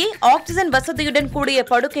 தமிழகத்திலேயே ஆக்ஸிஜன் வசதியுடன் கூடிய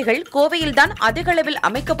படுக்கைகள் கோவையில்தான் அதிக அளவில்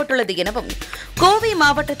அமைக்கப்பட்டுள்ளது எனவும், கோவை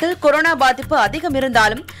மாவட்டத்தில் கொரோனா பாதிப்பு அதிகம்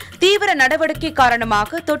இருந்தாலும் தீவிர நடவடிக்கை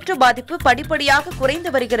காரணமாக தொற்று பாதிப்பு படிப்படியாக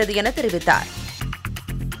குறைந்து வருகிறது என தெரிவித்தார்.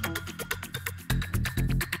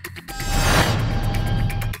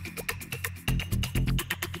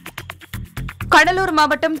 கடலூர்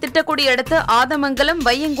மாவட்டம் திட்டக்குடி அடுத்த ஆதமங்கலம்,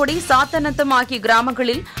 வையங்குடி, சாத்தநத்தம் ஆகிய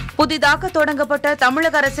கிராமங்களில் புதிதாக தொடங்கப்பட்ட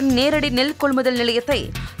தமிழக அரசின் நேரடி நெல் கொள்முதல் நிலையத்தை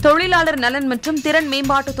தொழிலாளர் நலன் மற்றும் திறன்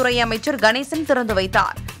மேம்பாட்டுத்துறை அமைச்சர் கணேசன் திறந்து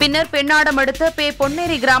வைத்தார். பின்னர் பெண்ணாடம் அடுத்த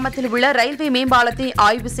பொன்னேரி கிராமத்தில் உள்ள ரயில்வே மேம்பாலத்தை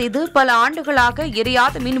ஆய்வு செய்து பல ஆண்டுகளாக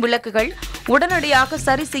எரியாத மின் விளக்குகள் உடனடியாக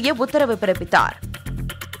சரி செய்ய உத்தரவு பிறப்பித்தார்.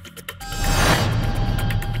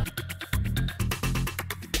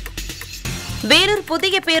 வேலூர்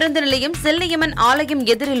புதிய பேருந்து நிலையம் செல்லியம்மன் ஆலயம்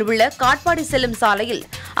எதிரில் உள்ள காட்பாடி செல்லும் சாலையில்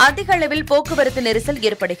அதிக அளவில் போக்குவரத்து நெரிசல்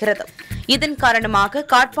ஏற்படுகிறது. இதன் காரணமாக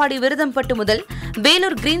காட்பாடி விருதம்பட்டு முதல்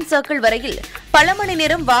வேலூர் கிரீன் சர்க்கிள் வரையில் பல மணி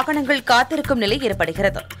நேரம் வாகனங்கள் காத்திருக்கும் நிலை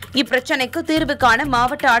ஏற்படுகிறது. இப்பிரச்சினைக்கு தீர்வு காண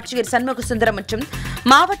மாவட்ட ஆட்சியர் சண்முகசுந்தரம் மற்றும்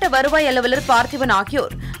மாவட்ட வருவாய் அலுவலர் பார்த்திபன்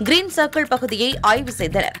ஆகியோர் கிரீன் சர்க்கிள் பகுதியை ஆய்வு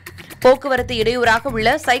செய்தனர். போக்குவரத்து இடையூறாக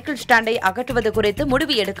உள்ள சைக்கிள் ஸ்டாண்டை அகற்றுவது குறித்து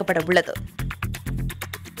முடிவு எடுக்கப்பட உள்ளது.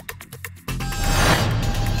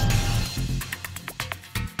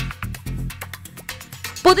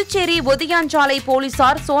 புதுச்சேரி ஒதியாஞ்சாலை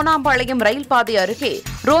போலீசார் சோனாம்பாளையம் ரயில் பாதை அருகே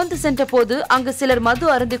ரோந்து சென்றபோது அங்கு சிலர் மது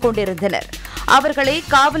அருந்திக் கொண்டிருந்தனர். அவர்களை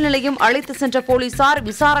காவல் நிலையம் அழைத்து சென்ற போலீசார்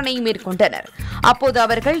விசாரணை மேற்கொண்டனர். அப்போது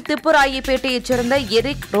அவர்கள் திப்புராயப்பேட்டையைச் சேர்ந்த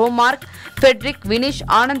எரிக், ரோமார்க், பெட்ரிக், வினிஷ்,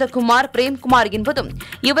 ஆனந்தகுமார், பிரேம்குமார் என்பதும்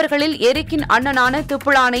இவர்களில் எரிக்கின் அண்ணனான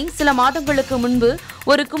திப்புளானை சில மாதங்களுக்கு முன்பு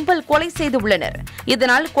ஒரு கும்பல் கொலை செய்துள்ளனர்.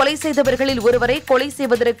 இதனால் கொலை செய்தவர்களில் ஒருவரை கொலை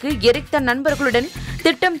செய்வதற்கு எரிக் தன் நண்பர்களுடன்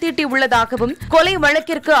திட்டம் தீட்டியுள்ளதாகவும் கொலை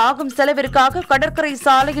வழக்கிற்கு ஆகும் செலவிற்காக கடற்கரை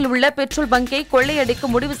சாலையில் உள்ள பெட்ரோல் பங்கை கொள்ளையடிக்க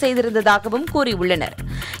முடிவு செய்திருந்ததாகவும் கூறியுள்ளனர்.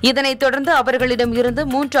 இதனைத் தொடர்ந்து அவர்களிடம் இருந்து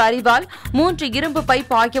 3 அரிவாள், 3 இரும்பு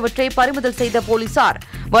பைப் ஆகியவற்றை பறிமுதல் செய்த போலீசார்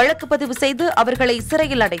வழக்கு பதிவு செய்து அவர்களை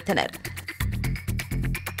சிறையில் அடைத்தனர்.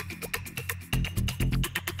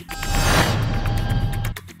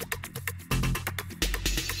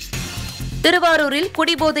 திருவாரூரில்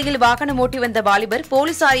குடிபோதையில் வாகனம் ஓட்டி வந்த வாலிபர்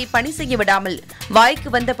போலீசாரை பணி செய்ய விடாமல் வாய்க்கு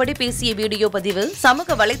வந்தபடி பேசிய வீடியோ பதிவு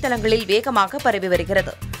சமூக வலைதளங்களில் வேகமாக பரவி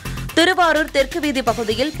வருகிறது. திருவாரூர் தெற்கு வீதி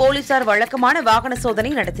பகுதியில் போலீசார் வழக்கமான வாகன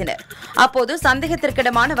சோதனை நடத்தினர். அப்போது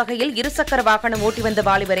சந்தேகத்திற்கிடமான வகையில் இருசக்கர வாகனம் ஓட்டி வந்த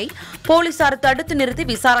வாலிபரை போலீசார் தடுத்து நிறுத்தி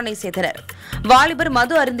விசாரணை செய்தனர். வாலிபர்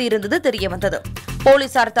மது அருந்தியிருந்தது தெரியவந்தது.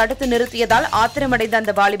 போலீசார் தடுத்து நிறுத்தியதால் ஆத்திரமடைந்த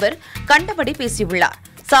அந்த வாலிபர் கண்டபடி பேசியுள்ளார்.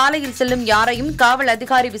 சாலையில் செல்லும் யாரையும் காவல்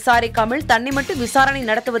அதிகாரி விசாரிக்காமல் தன்னை மட்டும் விசாரணை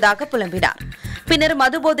நடத்துவதாக புலம்பினார். பின்னர்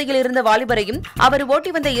மதுபோதையில் இருந்த வாலிபரையும் அவர்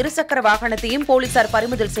ஓட்டி வந்த இருசக்கர வாகனத்தையும் போலீசார்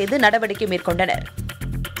பறிமுதல் செய்து நடவடிக்கை மேற்கொண்டனர்.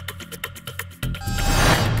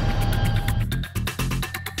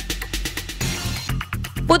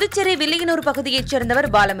 புதுச்சேரி வில்லியனூர் பகுதியைச் சேர்ந்தவர்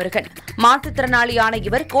பாலமுருகன். மாற்றுத்திறனாளியான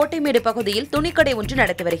இவர் கோட்டைமேடு பகுதியில் துணிக்கடை ஒன்று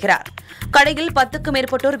நடத்தி வருகிறார். கடையில் 10க்கும்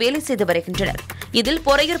மேற்பட்டோர் வேலை செய்து வருகின்றனர். இதில்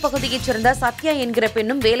பொறையூர் பகுதியைச் சேர்ந்த சத்யா என்கிற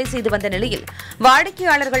பெண்ணும் வேலை செய்து வந்த நிலையில்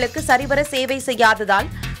வாடிக்கையாளர்களுக்கு சரிவர சேவை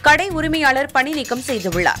செய்யாததால் கடை உரிமையாளர் பணி நீக்கம்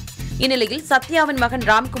செய்துள்ளார். இந்நிலையில் சத்யாவின் மகன்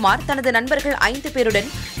ராம்குமார் தனது நண்பர்கள் 5 பேருடன்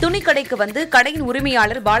துணிக்கடைக்கு வந்து கடையின்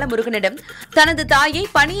உரிமையாளர் பாலமுருகனிடம் தனது தாயை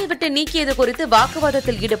பணியை விட்டு நீக்கியது குறித்து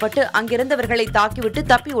வாக்குவாதத்தில் ஈடுபட்டு அங்கிருந்தவர்களை தாக்கிவிட்டு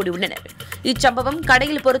தப்பி ஓடியுள்ளனர். இச்சம்பவம்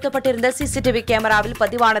கடையில் பொருத்தப்பட்டிருந்த சிசிடிவி கேமராவில்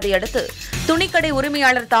பதிவானதை அடுத்து துணிக்கடை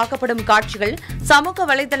உரிமையாளர் தாக்கப்படும் காட்சிகள் சமூக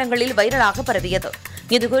வலைதளங்களில் வைரலாக பரவியது.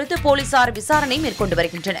 இதுகுறித்து போலீசார் விசாரணை மேற்கொண்டு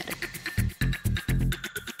வருகின்றனர்.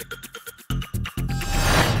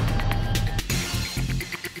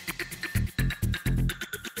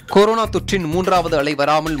 கொரோனா தொற்றின் 3வது அலை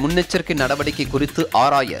வராமல் முன்னெச்சரிக்கை நடவடிக்கை குறித்து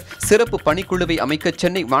ஆராய சிறப்பு பணிக்குழுவை அமைக்க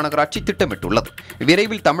சென்னை மாநகராட்சி திட்டமிட்டுள்ளது.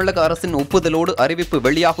 விரைவில் தமிழக அரசின் ஒப்புதலோடு அறிவிப்பு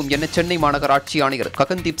வெளியாகும் என சென்னை மாநகராட்சி ஆணையர்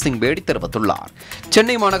ககன்தீப் சிங் பேடி தெரிவித்துள்ளார்.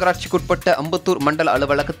 சென்னை மாநகராட்சிக்குட்பட்ட அம்பத்தூர் மண்டல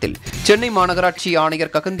அலுவலகத்தில் சென்னை மாநகராட்சி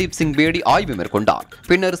ஆணையர் ககன்தீப் சிங் பேடி ஆய்வு மேற்கொண்டார்.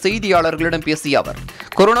 பின்னர் செய்தியாளர்களிடம் பேசிய அவர்,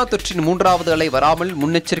 கொரோனா தொற்றின் 3வது அலை வராமல்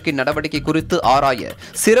முன்னெச்சரிக்கை நடவடிக்கை குறித்து ஆராய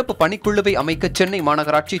சிறப்பு பணிக்குழுவை அமைக்க சென்னை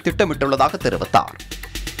மாநகராட்சி திட்டமிட்டுள்ளதாக தெரிவித்தார்.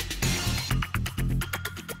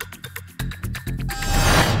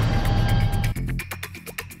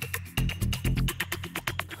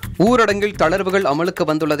 ஊரடங்கில் தளர்வுகள் அமலுக்கு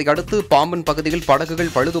வந்துள்ளதை அடுத்து பாம்பன் பகுதியில்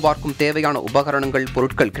படகுகள் பழுதுபார்க்கும் தேவையான உபகரணங்கள்,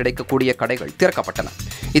 பொருட்கள் கிடைக்கக்கூடிய கடைகள் திறக்கப்பட்டன.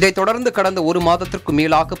 இதைத் தொடர்ந்து கடந்த 1 மாதத்திற்கு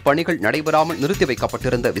மேலாக பணிகள் நடைபெறாமல் நிறுத்தி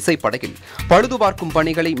வைக்கப்பட்டிருந்த விசைப்படகில் பழுதுபார்க்கும்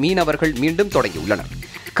பணிகளை மீனவர்கள் மீண்டும் தொடங்கியுள்ளனர்.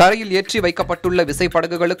 கரையில் ஏற்றி வைக்கப்பட்டுள்ள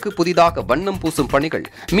விசைப்படகுகளுக்கு புதிதாக வண்ணம் பூசும் பணிகள்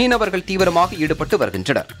மீனவர்கள் தீவிரமாக ஈடுபட்டு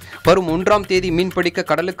வருகின்றனர். வரும் 1ஆம் தேதி மீன்பிடிக்க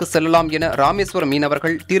கடலுக்கு செல்லலாம் என ராமேஸ்வரம்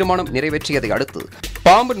மீனவர்கள் தீர்மானம் நிறைவேற்றியதை அடுத்து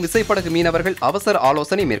பாம்பன் விசைப்படகு மீனவர்கள் அவசர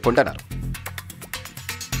ஆலோசனை மேற்கொண்டனர்.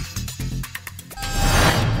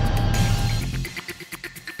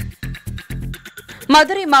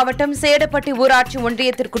 மதுரை மாவட்டம் சேடப்பட்டி ஊராட்சி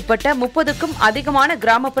ஒன்றியத்திற்குட்பட்ட 30க்கும் அதிகமான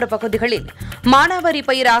கிராமப்புற பகுதிகளில் மானாவாரி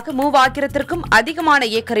பயிராக 3000த்திற்கும் அதிகமான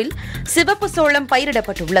ஏக்கரில் சிவப்பு சோளம்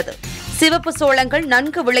பயிரிடப்பட்டுள்ளது. சிவப்பு சோளங்கள்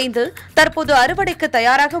நன்கு விளைந்து தற்போது அறுவடைக்கு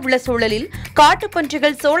தயாராக உள்ள சூழலில்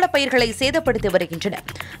காட்டுப்பன்றிகள் சோள பயிர்களை சேதப்படுத்தி வருகின்றன.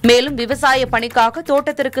 மேலும் விவசாய பணிக்காக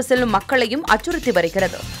தோட்டத்திற்கு செல்லும் மக்களையும் அச்சுறுத்தி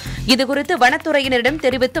வருகிறது. இதுகுறித்து வனத்துறையினரிடம்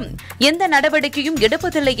தெரிவித்தும் எந்த நடவடிக்கையும்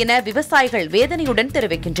எடுப்பதில்லை என விவசாயிகள் வேதனையுடன்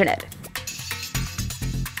தெரிவிக்கின்றனர்.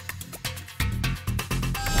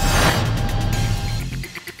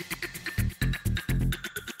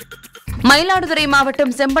 மயிலாடுதுறை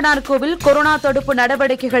மாவட்டம் செம்பனார்கோவில் கொரோனா தடுப்பு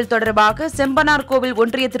நடவடிக்கைகள் தொடர்பாக செம்பனார்கோவில்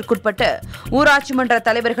ஒன்றியத்திற்குட்பட்ட ஊராட்சி மன்ற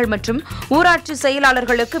தலைவர்கள் மற்றும் ஊராட்சி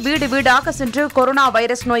செயலாளர்களுக்கு வீடு வீடாக சென்று கொரோனா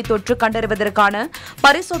வைரஸ் நோய் தொற்று கண்டறிவதற்கான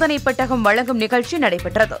பரிசோதனை பெட்டகம் வழங்கும் நிகழ்ச்சி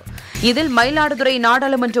நடைபெற்றது. இதில் மயிலாடுதுறை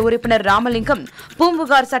நாடாளுமன்ற உறுப்பினர் ராமலிங்கம்,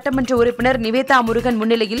 பூம்புகார் சட்டமன்ற உறுப்பினர் நிவேதா முருகன்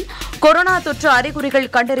முன்னிலையில் கொரோனா தொற்று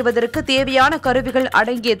அறிகுறிகள் கண்டறிவதற்கு தேவையான கருவிகள்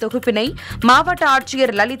அடங்கிய தொகுப்பினை மாவட்ட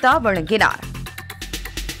ஆட்சியர் லலிதா வழங்கினார்.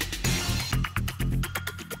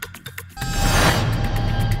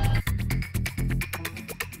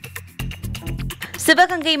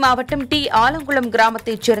 சிவகங்கை மாவட்டம் டி ஆலங்குளம்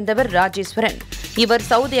கிராமத்தைச் சேர்ந்தவர் ராஜேஸ்வரன். இவர்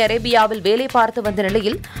சவுதி அரேபியாவில் வேலை பார்த்து வந்த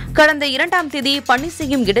நிலையில் கடந்த 2ஆம் தேதி பணி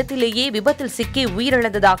செய்யும் இடத்திலேயே விபத்தில் சிக்கி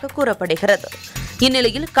உயிரிழந்ததாக கூறப்படுகிறது.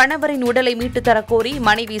 இந்நிலையில் கணவரின் உடலை மீட்டுத் தரக்கோரி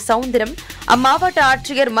மனைவி சவுந்தரம் அம்மாவட்ட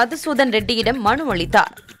ஆட்சியர் மதுசூதன் ரெட்டியிடம் மனு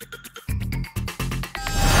அளித்தார்.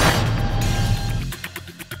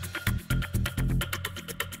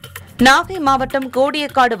 நாகை மாவட்டம்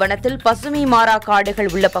கோடியக்காடு வனத்தில் பசுமை மாறா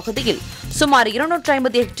காடுகள் உள்ள பகுதியில் சுமார்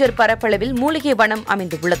 250 ஹெக்டேர் பரப்பளவில் மூலிகை வனம்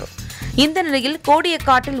அமைந்துள்ளது. இந்த நிலையில்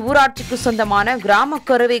கோடியக்காட்டில் ஊராட்சிக்கு சொந்தமான கிராம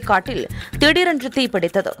கருவை காட்டில் திடீரென்று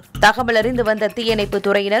தீப்பிடித்தது. தகவல் அறிந்து வந்த தீயணைப்பு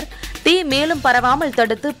துறையினர் தீ மேலும் பரவாமல்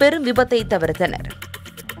தடுத்து பெரும் விபத்தை தவிர்த்தனர்.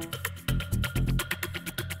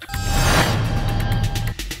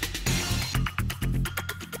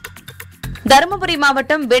 தருமபுரி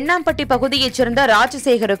மாவட்டம் வெண்ணாம்பட்டி பகுதியைச் சேர்ந்த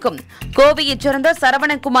ராஜசேகருக்கும் கோவையைச் சேர்ந்த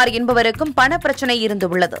சரவணகுமார் என்பவருக்கும் பண பிரச்சினை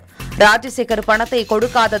இருந்துள்ளது. ராஜசேகர் பணத்தை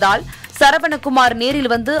கொடுக்காததால் சரவணகுமார் நேரில்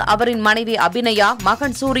வந்து அவரின் மனைவி அபிநயா,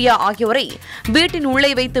 மகன் சூர்யா ஆகியோரை வீட்டின்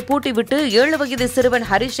உள்ளே வைத்து பூட்டிவிட்டு 7 வயது சிறுவன்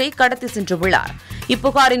ஹரிஷை கடத்தி சென்றுள்ளார்.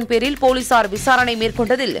 இப்புகாரின் பேரில் போலீசார் விசாரணை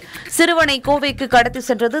மேற்கொண்டதில் சிறுவனை கோவைக்கு கடத்தி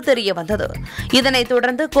சென்றது தெரியவந்தது. இதனைத்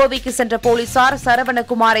தொடர்ந்து கோவைக்கு சென்ற போலீசார்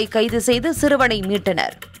சரவணகுமாரை கைது செய்து சிறுவனை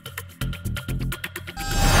மீட்டனர்.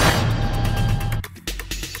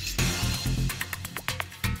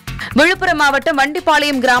 விழுப்புரம் மாவட்டம்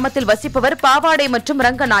வண்டிப்பாளையம் கிராமத்தில் வசிப்பவர் பாவாடை மற்றும்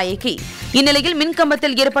ரங்கநாயகி. இந்நிலையில்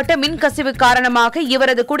மின்கம்பத்தில் ஏற்பட்ட மின்கசிவு காரணமாக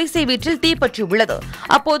இவரது குடிசை வீட்டில் தீப்பற்றியுள்ளது.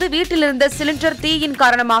 அப்போது வீட்டில் இருந்த சிலிண்டர் தீயின்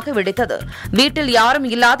காரணமாக வெடித்தது. வீட்டில் யாரும்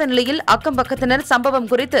இல்லாத நிலையில் அக்கம் பக்கத்தினர் சம்பவம்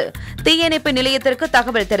குறித்து தீயணைப்பு நிலையத்திற்கு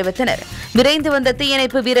தகவல் தெரிவித்தனர். விரைந்து வந்த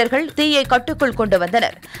தீயணைப்பு வீரர்கள் தீயை கட்டுக்குள் கொண்டு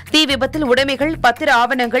வந்தனர். தீ விபத்தில் உடைமைகள், பத்திர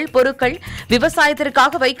ஆவணங்கள், பொருட்கள்,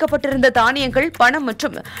 விவசாயத்திற்காக வைக்கப்பட்டிருந்த தானியங்கள், பணம்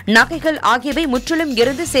மற்றும் நகைகள் ஆகியவை முற்றிலும்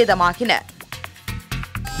எரிந்து சேதமாகின.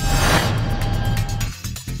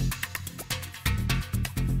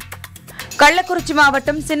 கள்ளக்குறிச்சி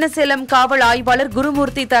மாவட்டம் சின்னசேலம் காவல் ஆய்வாளர்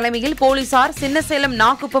குருமூர்த்தி தலைமையில் போலீசார் சின்னசேலம்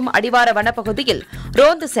நாக்குப்பம் அடிவார வனப்பகுதியில்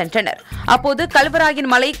ரோந்து சென்றனர். அப்போது கல்வராயன்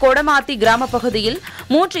மலை கொடமாத்தி கிராம பகுதியில்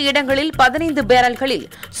 3 இடங்களில் 15 பேரல்களில்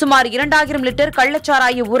சுமார் 2000 லிட்டர்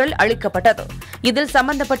கள்ளச்சாராய ஊறல் அளிக்கப்பட்டது. இதில்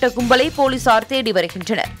சம்பந்தப்பட்ட கும்பலை போலீசார் தேடி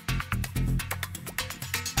வருகின்றனர்.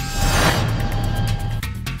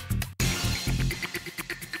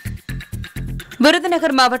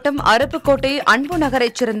 விருதுநகர் மாவட்டம் அருப்புக்கோட்டை அன்பு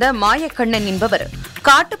நகரைச் சேர்ந்த மாயக்கண்ணன் என்பவர்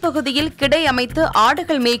காட்டுப்பகுதியில் கிடை அமைத்து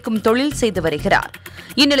ஆடுகள் மேய்க்கும் தொழில் செய்து வருகிறார்.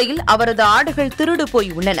 இந்நிலையில் அவரது ஆடுகள் திருடு போய்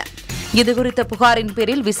உள்ளன. இதுகுறித்த புகாரின்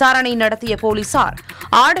பேரில் விசாரணை நடத்திய போலீசார்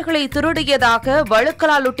ஆடுகளை திருடியதாக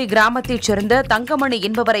வழுக்கலாலொட்டி கிராமத்தைச் சேர்ந்த தங்கமணி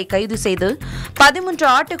என்பவரை கைது செய்து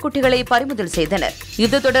 13 ஆட்டுக்குட்டிகளை பறிமுதல் செய்தனர்.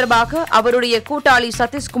 இது தொடர்பாக அவருடைய கூட்டாளி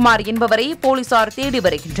சதீஷ்குமார் என்பவரை போலீசார் தேடி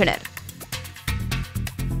வருகின்றனர்.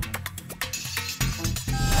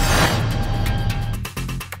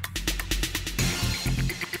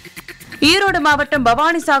 ஈரோடு மாவட்டம்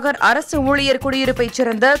பவானிசாகர் அரசு ஊழியர் குடியிருப்பைச்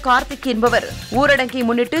சேர்ந்த கார்த்திக் என்பவர் ஊரடங்கை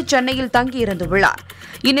முன்னிட்டு சென்னையில் தங்கியிருந்துள்ளார்.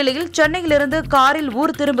 இந்நிலையில் சென்னையிலிருந்து காரில்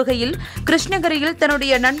ஊர் திரும்புகையில் கிருஷ்ணகிரியில்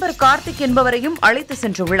தன்னுடைய நண்பர் கார்த்திக் என்பவரையும் அழைத்து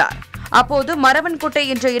சென்றுள்ளார். அப்போது மரவன்குட்டை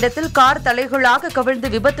என்ற இடத்தில் கார் தலைகளாக கவிழ்ந்து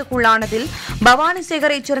விபத்துக்குள்ளானதில்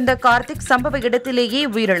பவானிசேகரைச் சேர்ந்த கார்த்திக் சம்பவ இடத்திலேயே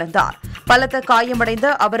உயிரிழந்தார். பலத்த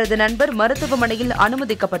காயமடைந்த அவரது நண்பர் மருத்துவமனையில்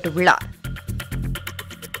அனுமதிக்கப்பட்டுள்ளார்.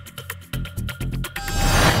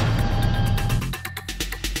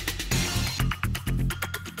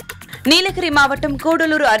 நீலகிரி மாவட்டம்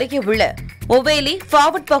கூடலூர் அருகே உள்ள ஒவேலி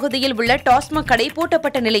ஃபார்வர்ட் பகுதியில் உள்ள டாஸ்மாக் கடை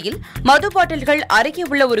பூட்டப்பட்ட நிலையில் மது பாட்டில்கள் அருகே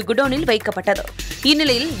உள்ள ஒரு குடோனில் வைக்கப்பட்டது.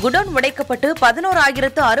 இந்நிலையில் குடோன் உடைக்கப்பட்டு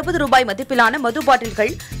 11,060 ரூபாய் மதிப்பிலான மது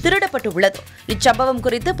பாட்டில்கள் திருடப்பட்டுள்ளது. இச்சம்பவம்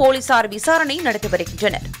குறித்து போலீசார் விசாரணை நடத்தி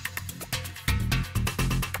வருகின்றனர்.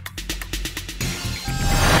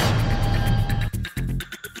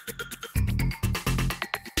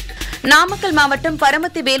 நாமக்கல் மாவட்டம்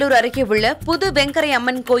பரமத்தி வேலூர் அருகே உள்ள புது வெங்கரை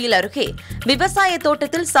அம்மன் கோயில் அருகே விவசாய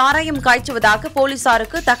தோட்டத்தில் சாராயம் காய்ச்சுவதாக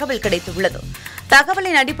போலீசாருக்கு தகவல் கிடைத்துள்ளது.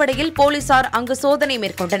 தகவலின் அடிப்படையில் போலீசார் அங்கு சோதனை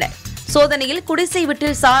மேற்கொண்டனர். சோதனையில் குடிசை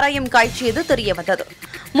வீட்டில் சாராயம் காய்ச்சியது தெரியவந்தது.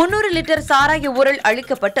 300 லிட்டர் சாராய ஊரல்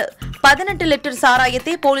அளிக்கப்பட்டு 18 லிட்டர்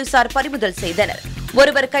சாராயத்தை போலீசார் பறிமுதல் செய்தனர்.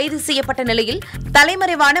 ஒருவர் கைது செய்யப்பட்ட நிலையில்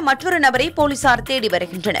தலைமறைவான மற்றொரு நபரை போலீசார் தேடி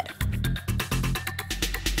வருகின்றனர்.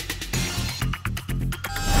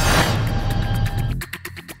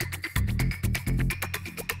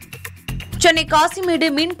 சென்னை காசிமேடு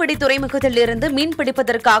மீன்பிடி துறைமுகத்தில் இருந்து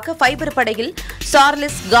மீன்பிடிப்பதற்காக ஃபைபர் படகில்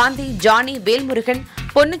சார்லஸ், காந்தி, ஜானி, வேல்முருகன்,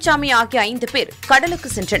 பொன்னுச்சாமி ஆகிய 5 பேர் கடலுக்கு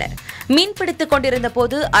சென்றனர். மீன்பிடித்துக் கொண்டிருந்த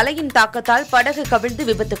போது அலையின் தாக்கத்தால் படகு கவிழ்ந்து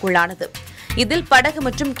விபத்துக்குள்ளானது. இதில் படகு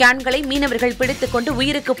மற்றும் கேன்களை மீனவர்கள் பிடித்துக் கொண்டு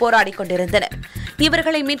உயிருக்கு போராடிக் கொண்டிருந்தனர்.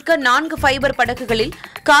 இவர்களை மீட்க 4 ஃபைபர் படகுகளில்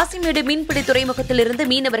காசிமேடு மீன்பிடி துறைமுகத்திலிருந்து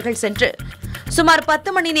மீனவர்கள் சென்று சுமார்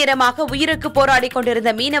 10 மணி நேரமாக உயிருக்கு போராடிக்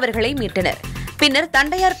கொண்டிருந்த மீனவர்களை மீட்டனர். பின்னர்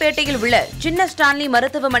தண்டையார்பேட்டையில் உள்ள சின்ன ஸ்டான்லி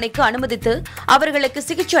மருத்துவமனைக்கு அனுமதித்து அவர்களுக்கு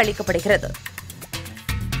சிகிச்சை அளிக்கப்படுகிறது.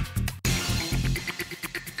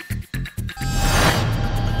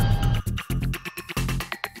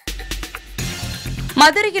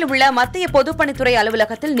 மதுரையில் உள்ள மத்திய பொதுப்பணித்துறை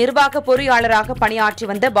அலுவலகத்தில் நிர்வாக பொறியாளராக பணியாற்றி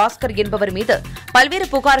வந்த பாஸ்கர் என்பவர் மீது பல்வேறு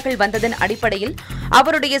புகார்கள் வந்ததன் அடிப்படையில்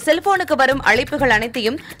அவருடைய செல்போனுக்கு வரும் அழைப்புகள்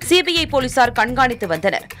அனைத்தையும் சிபிஐ போலீசார் கண்காணித்து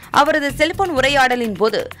வந்தனர். அவரது செல்போன் உரையாடலின்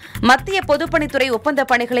போது மத்திய பொதுப்பணித்துறை ஒப்பந்த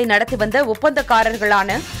பணிகளை நடத்தி வந்த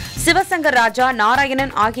ஒப்பந்தக்காரர்களான சிவசங்கர் ராஜா,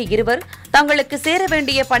 நாராயணன் ஆகிய இருவர் தங்களுக்கு சேர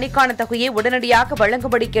வேண்டிய பணிக்கான தொகையை உடனடியாக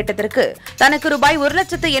வழங்கும்படி கேட்டதற்கு தனக்கு ரூபாய்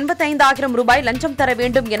 1,85,000 லஞ்சம் தர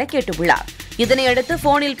வேண்டும் என கேட்டுள்ளார். இதனையடுத்து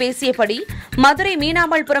போனில் பேசியபடி மதுரை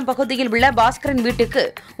மீனாமல்புரம் பகுதியில் உள்ள பாஸ்கரன் வீட்டுக்கு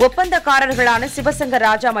ஒப்பந்தக்காரர்களான சிவசங்கர்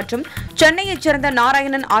ராஜா மற்றும் சென்னையைச் சேர்ந்த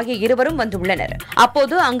நாராயணன் ஆகிய இருவரும் வந்துள்ளனர்.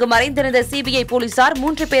 அப்போது அங்கு மறைந்திருந்த சிபிஐ போலீசார்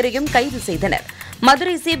 3 பேரையும் கைது செய்தனர்.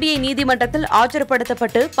 மதுரை சிபிஐ நீதிமன்றத்தில்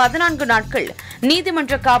ஆஜர்படுத்தப்பட்டு 14 நாட்கள்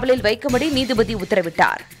நீதிமன்ற காவலில் வைக்கும்படி நீதிபதி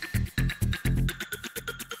உத்தரவிட்டார்.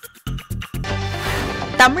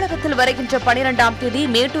 தமிழகத்தில் வருகின்ற 12ஆம் தேதி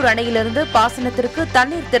மேட்டூர் அணையிலிருந்து பாசனத்திற்கு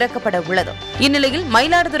தண்ணீர் திறக்கப்பட உள்ளது. இந்நிலையில்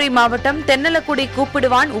மயிலாடுதுறை மாவட்டம் தென்னலக்குடி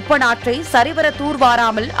கூப்பிடுவான் உப்பனாற்றை சரிவர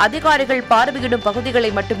தூர்வாராமல் அதிகாரிகள் பார்வையிடும்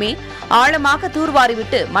பகுதிகளை மட்டுமே ஆழமாக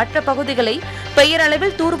தூர்வாரிவிட்டு மற்ற பகுதிகளை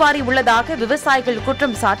பெயரளவில் தூர்வாரி உள்ளதாக விவசாயிகள்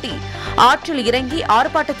குற்றம் சாட்டி ஆற்றில் இறங்கி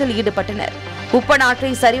ஆர்ப்பாட்டத்தில் ஈடுபட்டனர்.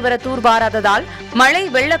 உப்பனாற்றை சரிவர தூர்வாராததால் மழை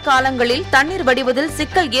வெள்ள காலங்களில் தண்ணீர் வடிவதில்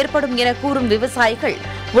சிக்கல் ஏற்படும் என கூறும் விவசாயிகள்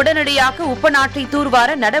உடனடியாக உப்பனாற்றை தூர்வார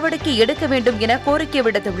நடவடிக்கை எடுக்க வேண்டும் என கோரிக்கை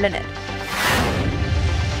விடுத்துள்ளனர்.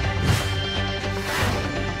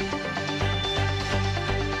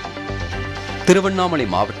 திருவண்ணாமலை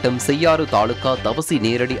மாவட்டம் செய்யாறு தாலுகா தவசி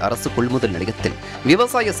நேரடி அரசு கொள்முதல் நிலையத்தில்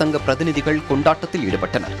விவசாய சங்க பிரதிநிதிகள் கொண்டாட்டத்தில்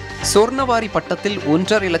ஈடுபட்டனர். சொர்ணவாரி பட்டத்தில்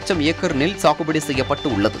 1.5 லட்சம் ஏக்கர் நெல் சாகுபடி செய்யப்பட்டு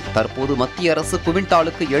உள்ளது. தற்போது மத்திய அரசு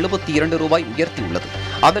குவிண்டாலுக்கு ₹72 உயர்த்தியுள்ளது.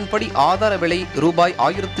 அதன்படி ஆதார விலை ரூபாய்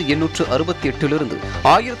 1868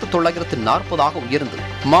 1940 உயர்ந்து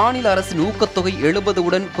மாநில அரசின் ஊக்கத்தொகை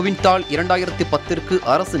 70 குவிண்டால் 2010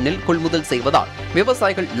 அரசு நெல் கொள்முதல் செய்வதால்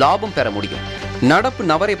விவசாயிகள் லாபம் பெற முடியும். நடப்பு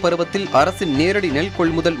நவரை பருவத்தில் அரசின் நேரடி நெல்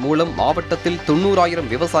கொள்முதல் மூலம் மாவட்டத்தில் 90,000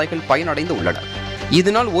 விவசாயிகள் பயனடைந்து உள்ளனர்.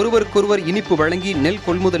 இதனால் ஒருவருக்கொருவர் இனிப்பு வழங்கி நெல்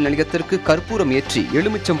கொள்முதல் நிலையத்திற்கு கற்பூரம் ஏற்றி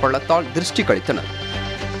எலுமிச்சம் பழத்தால் திருஷ்டி கழித்தனர்.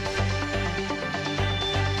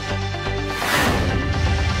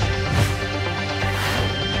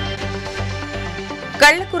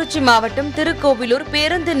 கள்ளக்குறிச்சி மாவட்டம் திருக்கோவிலூர்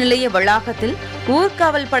பேருந்து நிலைய வளாகத்தில்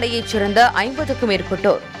ஊர்காவல் படையைச் சேர்ந்த 50க்கும்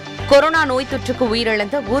மேற்பட்டோர் கொரோனா நோய் தொற்றுக்கு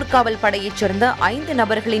உயிரிழந்த ஊர்காவல் படையைச் சேர்ந்த 5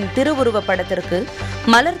 நபர்களின் திருவுருவப் படத்திற்கு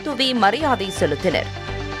மலர் தூவி மரியாதை செலுத்தினர்.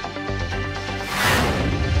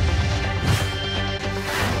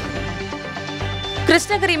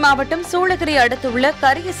 கிருஷ்ணகிரி மாவட்டம் சூளகிரி அடுத்துள்ள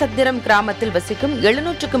கரியசத்திரம் கிராமத்தில் வசிக்கும்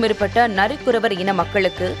 700க்கும் மேற்பட்ட நரிக்குறவர் இன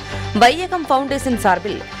மக்களுக்கு வையகம் பவுண்டேஷன்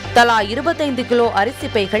சார்பில் தலா 25 கிலோ அரிசி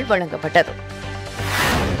பைகள் வழங்கப்பட்டது.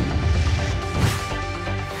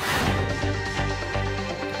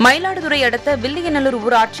 மயிலாடுதுறை அடுத்த வில்லியநல்லூர்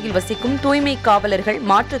ஊராட்சியில் வசிக்கும் தூய்மை காவலர்கள்,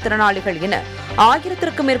 மாற்றுத்திறனாளிகள் என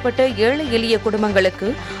 1000க்கும் மேற்பட்ட ஏழை எளிய குடும்பங்களுக்கு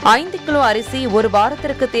 5 கிலோ அரிசி, 1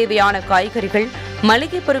 வாரத்திற்கு தேவையான காய்கறிகள்,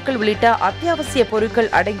 மளிகைப் பொருட்கள் உள்ளிட்ட அத்தியாவசிய பொருட்கள்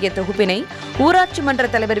அடங்கிய தொகுப்பினை ஊராட்சி மன்ற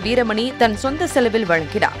தலைவர் வீரமணி தன் சொந்த செலவில்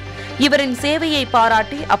வழங்கினார். இவரின் சேவையை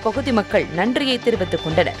பாராட்டி அப்பகுதி மக்கள் நன்றியை தெரிவித்துக்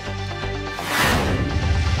கொண்டனர்.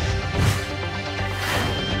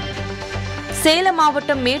 சேலம்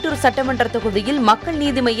மாவட்டம் மேட்டூர் சட்டமன்ற தொகுதியில் மக்கள்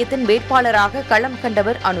நீதி மய்யத்தின் வேட்பாளராக களம்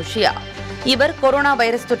கண்டவர் அனுஷியா. இவர் கொரோனா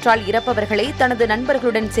வைரஸ் தொற்றால் இறப்பவர்களை தனது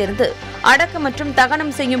நண்பர்களுடன் சேர்ந்து அடக்கம் மற்றும்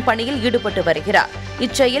தகனம் செய்யும் பணியில் ஈடுபட்டு வருகிறார்.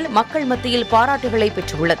 இச்செயல் மக்கள் மத்தியில் பாராட்டுகளை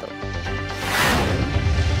பெற்றுள்ளது.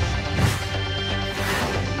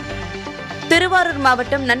 திருவாரூர்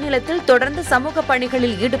மாவட்டம் நன்னிலத்தில் தொடர்ந்து சமூக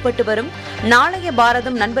பணிகளில் ஈடுபட்டு வரும் நாளைய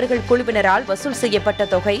பாரதம் நண்பர்கள் குழுவினரால் வசூல் செய்யப்பட்ட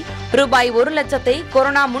தொகை ரூபாய் 1,00,000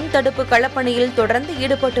 கொரோனா முன்தடுப்பு களப்பணியில் தொடர்ந்து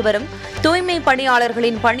ஈடுபட்டு வரும் தூய்மை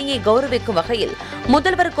பணியாளர்களின் பணியை கௌரவிக்கும் வகையில்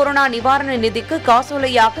முதல்வர் கொரோனா நிவாரண நிதிக்கு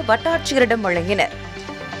காசோலையாக வட்டாட்சியரிடம் வழங்கினர்.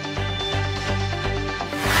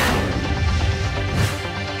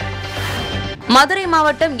 மதுரை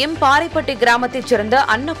மாவட்டம் எம் பாறைப்பட்டி கிராமத்தைச் சேர்ந்த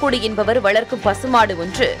அன்னக்குடி என்பவர் வளர்க்கும் பசுமாடு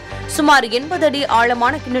ஒன்று சுமார் 80 அடி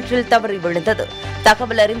ஆழமான கிணற்றில் தவறி விழுந்தது.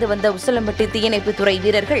 தகவல் அறிந்து வந்த உசிலம்பட்டி தீயணைப்புத்துறை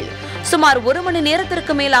வீரர்கள் சுமார் 1 மணி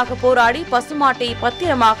நேரத்திற்கு மேலாக போராடி பசுமாட்டை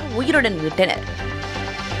பத்திரமாக உயிருடன் மீட்டனர்.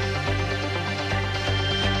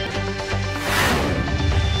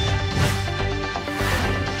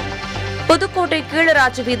 புதுக்கோட்டை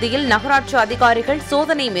கீழராஜ வீதியில் நகராட்சி அதிகாரிகள்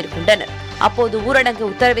சோதனை மேற்கொண்டனர். அப்போது ஊரடங்கு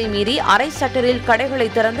உத்தரவை மீறி அரை சட்டரில் கடைகளை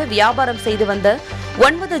திறந்து வியாபாரம் செய்து வந்த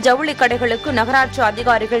 9 ஜவுளி கடைகளுக்கு நகராட்சி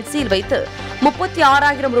அதிகாரிகள் சீல் வைத்து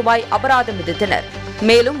 36,000 ரூபாய் அபராதம் விதித்தனர்.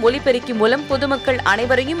 மேலும் ஒலிபெருக்கி மூலம் பொதுமக்கள்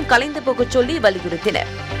அனைவரையும் கலைந்து போகச் சொல்லி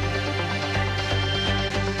வலியுறுத்தினர்.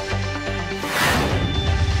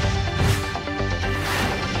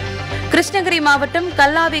 கிருஷ்ணகிரி மாவட்டம்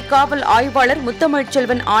கல்லாவி காவல் ஆய்வாளர்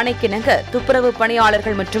முத்தமிழ்ச்செல்வன் ஆணைக்கிணங்க துப்புரவு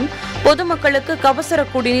பணியாளர்கள் மற்றும் பொதுமக்களுக்கு கபசுர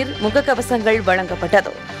குடிநீர் முகக்கவசங்கள்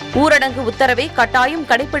வழங்கப்பட்டது. ஊரடங்கு உத்தரவை கட்டாயம்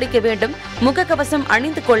கடைபிடிக்க வேண்டும், முகக்கவசம்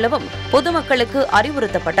அணிந்து கொள்ளவும் பொதுமக்களுக்கு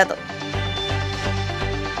அறிவுறுத்தப்பட்டது.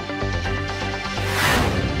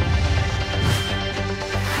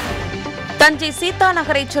 தஞ்சை சீதா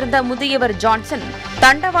நகரைச் சேர்ந்த முதியவர் ஜான்சன்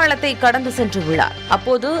தண்டவாளத்தை கடந்து சென்றுள்ளார்.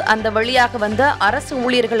 அப்போது அந்த வழியாக வந்த அரசு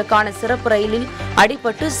ஊழியர்களுக்கான சிறப்பு ரயிலில்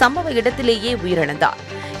அடிபட்டு சம்பவ இடத்திலேயே உயிரிழந்தார்.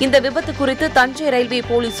 இந்த விபத்து குறித்து தஞ்சை ரயில்வே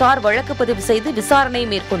போலீசார் வழக்கு பதிவு செய்து விசாரணை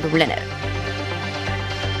மேற்கொண்டுள்ளனர்.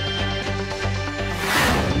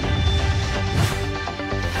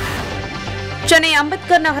 சென்னை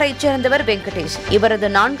அம்பேத்கர் நகரைச் சேர்ந்தவர் வெங்கடேஷ். இவரது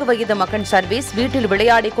 4 வயது மகன் சர்வீஸ் வீட்டில்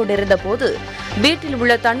விளையாடிக் கொண்டிருந்த போது வீட்டில்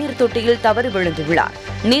உள்ள தண்ணீர் தொட்டியில் தவறி விழுந்துள்ளார்.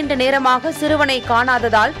 நீண்ட நேரமாக சிறுவனை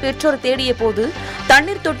காணாததால் பெற்றோர் தேடிய போது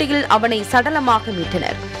தண்ணீர் தொட்டியில் அவனை சடலமாக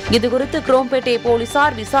மீட்டனர். இதுகுறித்து குரோம்பேட்டை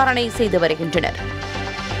போலீசார் விசாரணை செய்து வருகின்றனர்.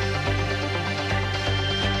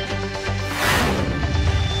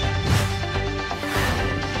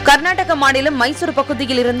 கர்நாடக மாநிலம் மைசூர்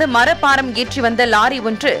பகுதியில் இருந்து மரப்பாரம் ஏற்றி வந்த லாரி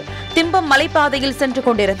ஒன்று திம்பம் மலைப்பாதையில் சென்று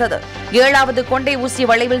கொண்டிருந்தது. 7வது கொண்டை ஊசி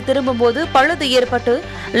வளைவில் திரும்பும்போது பழுது ஏற்பட்டு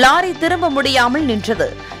லாரி திரும்ப முடியாமல் நின்றது.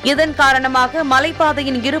 இதன் காரணமாக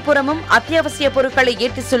மலைப்பாதையின் இருபுறமும் அத்தியாவசிய பொருட்களை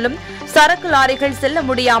ஏற்றி செல்லும் சரக்கு லாரிகள் செல்ல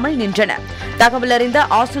முடியாமல் நின்றன. தகவல் அறிந்த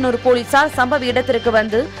ஆசனூர் போலீசார் சம்பவ இடத்திற்கு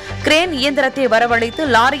வந்து கிரேன் இயந்திரத்தை வரவழைத்து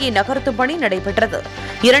லாரியை நகர்த்தும் பணி நடைபெற்றது.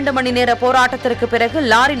 2 மணி நேர போராட்டத்திற்கு பிறகு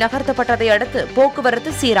லாரி நகர்த்தப்பட்டதை அடுத்து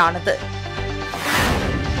போக்குவரத்து சீரானது.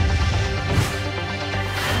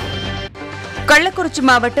 கள்ளக்குறிச்சி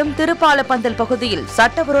மாவட்டம் திருப்பாலப்பந்தல் பகுதியில்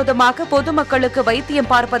சட்டவிரோதமாக பொதுமக்களுக்கு வைத்தியம்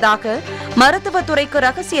பார்ப்பதாக மருத்துவத்துறைக்கு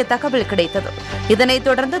ரகசிய தகவல் கிடைத்தது. இதனைத்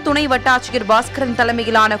தொடர்ந்து துணை வட்டாட்சியர் பாஸ்கரன்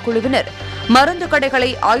தலைமையிலான குழுவினர் மருந்து கடைகளை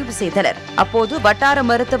ஆய்வு செய்தனர். அப்போது வட்டார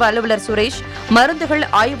மருத்துவ அலுவலர் சுரேஷ், மருந்துகள்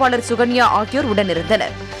ஆய்வாளர் சுகன்யா ஆகியோர்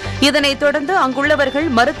உடனிருந்தனர். இதனைத் தொடர்ந்து அங்குள்ளவர்கள்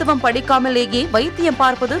மருத்துவம் படிக்காமலேயே வைத்தியம்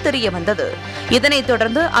பார்ப்பது தெரியவந்தது. இதனைத்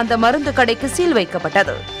தொடர்ந்து அந்த மருந்து கடைக்கு சீல்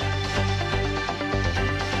வைக்கப்பட்டது.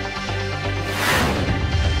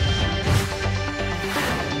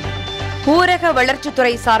 ஊரக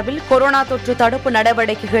வளர்ச்சித்துறை சார்பில் கொரோனா தொற்று தடுப்பு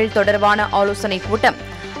நடவடிக்கைகள் தொடர்பான ஆலோசனைக் கூட்டம்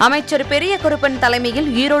அமைச்சர் பெரிய கருப்பன் தலைமையில்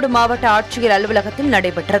ஈரோடு மாவட்ட ஆட்சியர் அலுவலகத்தில்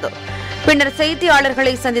நடைபெற்றது. பின்னர்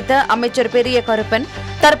செய்தியாளர்களை சந்தித்த அமைச்சர் பெரிய கருப்பன்,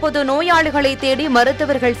 தற்போது நோயாளிகளை தேடி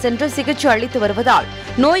மருத்துவர்கள் சென்று சிகிச்சை அளித்து வருவதால்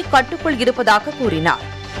நோய் கட்டுக்குள் இருப்பதாக கூறினார்.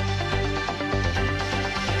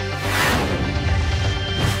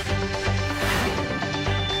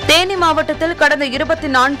 தேனி மாவட்டத்தில் கடந்த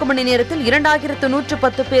 24 மணி நேரத்தில்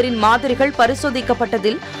 2110 பேரின் மாதிரிகள்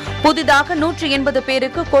பரிசோதிக்கப்பட்டதில் புதிதாக 180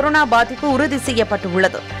 பேருக்கு கொரோனா பாதிப்பு உறுதி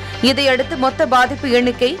செய்யப்பட்டுள்ளது. இதையடுத்து மொத்த பாதிப்பு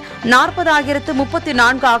எண்ணிக்கை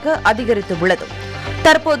 40,034 அதிகரித்துள்ளது.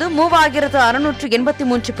 தற்போது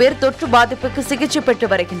 3,683 பேர் தொற்று பாதிப்புக்கு சிகிச்சை பெற்று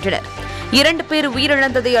வருகின்றனர். 2 பேர்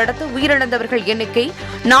உயிரிழந்ததை அடுத்து உயிரிழந்தவர்கள் எண்ணிக்கை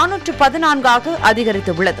 414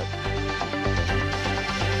 அதிகரித்துள்ளது.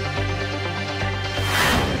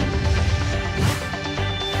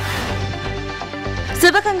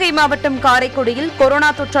 சிவகங்கை மாவட்டம் காரைக்குடியில் கொரோனா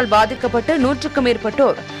தொற்றால் பாதிக்கப்பட்டு 100க்கும்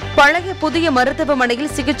மேற்பட்டோர் பழைய புதிய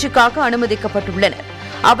மருத்துவமனையில் சிகிச்சைக்காக அனுமதிக்கப்பட்டுள்ளனர்.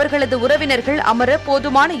 அவர்களது உறவினர்கள் அமர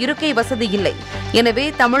போதுமான இருக்கை வசதி இல்லை. எனவே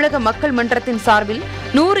தமிழக மக்கள் மன்றத்தின் சார்பில்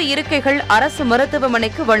 100 இருக்கைகள் அரசு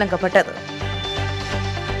மருத்துவமனைக்கு வழங்கப்பட்டது.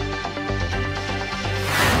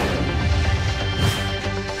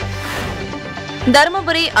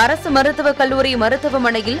 தருமபுரி அரசு மருத்துவக் கல்லூரி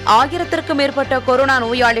மருத்துவமனையில் 1000க்கும் மேற்பட்ட கொரோனா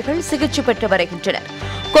நோயாளிகள் சிகிச்சை பெற்று வருகின்றனர்.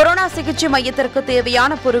 கொரோனா சிகிச்சை மையத்திற்கு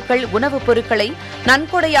தேவையான பொருட்கள், உணவுப் பொருட்களை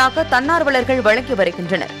நன்கொடையாக தன்னார்வலர்கள் வழங்கி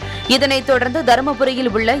வருகின்றனர். இதனைத் தொடர்ந்து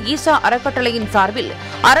தருமபுரியில் உள்ள ஈசா அறக்கட்டளையின் சார்பில்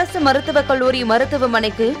அரசு மருத்துவக் கல்லூரி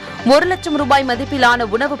மருத்துவமனைக்கு 1 லட்சம் ரூபாய் மதிப்பிலான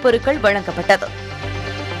உணவுப் பொருட்கள் வழங்கப்பட்டது.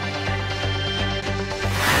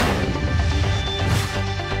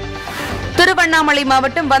 திருவண்ணாமலை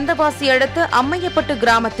மாவட்டம் வந்தவாசி அடுத்த அம்மையப்பட்டு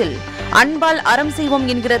கிராமத்தில் அன்பால் அறம் செய்வோம்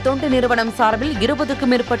என்கிற தொண்டு நிறுவனம் சார்பில்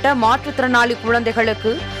 20க்கும் மேற்பட்ட மாற்றுத்திறனாளி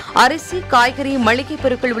குழந்தைகளுக்கு அரிசி, காய்கறி, மளிகைப்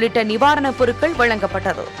பொருட்கள் உள்ளிட்ட நிவாரணப் பொருட்கள்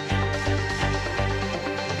வழங்கப்பட்டது.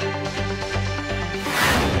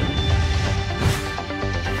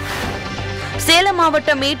 சேலம்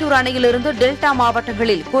மாவட்டம் மேட்டூர் அணையிலிருந்து டெல்டா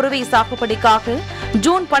மாவட்டங்களில் குறுவை சாகுபடிக்காக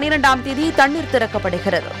ஜூன் 12ஆம் தேதி தண்ணீர்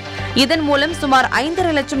திறக்கப்படுகிறது. இதன் மூலம் சுமார்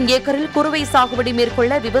 5.5 லட்சம் ஏக்கரில் குறுவை சாகுபடி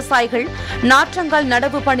மேற்கொள்ள விவசாயிகள் நாற்றங்கால்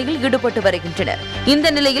நடவு பணியில் ஈடுபட்டு வருகின்றனர். இந்த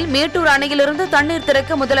நிலையில் மேட்டூர் அணையிலிருந்து தண்ணீர்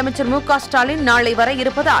திறக்க முதலமைச்சர் மு.க.ஸ்டாலின் நாளை வர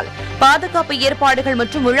இருப்பதால் பாதுகாப்பு ஏற்பாடுகள்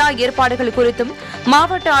மற்றும் விழா ஏற்பாடுகள் குறித்தும்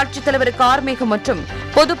மாவட்ட ஆட்சித்தலைவர் கார்மேகம் மற்றும்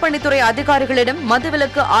பொதுப்பணித்துறை அதிகாரிகளிடம்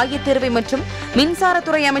மதுவிலக்கு ஆயத்தேர்வை மற்றும்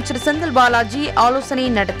மின்சாரத்துறை அமைச்சர் செந்தில் பாலாஜி ஆலோசனை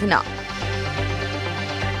நடத்தினார்.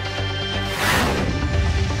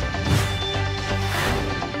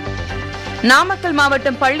 நாமக்கல்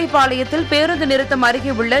மாவட்டம் பள்ளிப்பாளையத்தில் பேருந்து நிறுத்தம்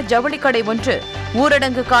அருகே உள்ள ஜவுளி கடை ஒன்று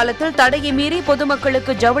ஊரடங்கு காலத்தில் தடையை மீறி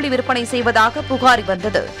பொதுமக்களுக்கு ஜவுளி விற்பனை செய்வதாக புகார்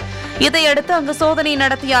வந்தது. இதையடுத்து அங்கு சோதனை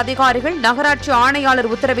நடத்திய அதிகாரிகள் நகராட்சி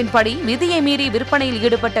ஆணையாளர் உத்தரவின்படி விதியை மீறி விற்பனையில்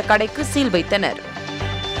ஈடுபட்ட கடைக்கு சீல் வைத்தனர்.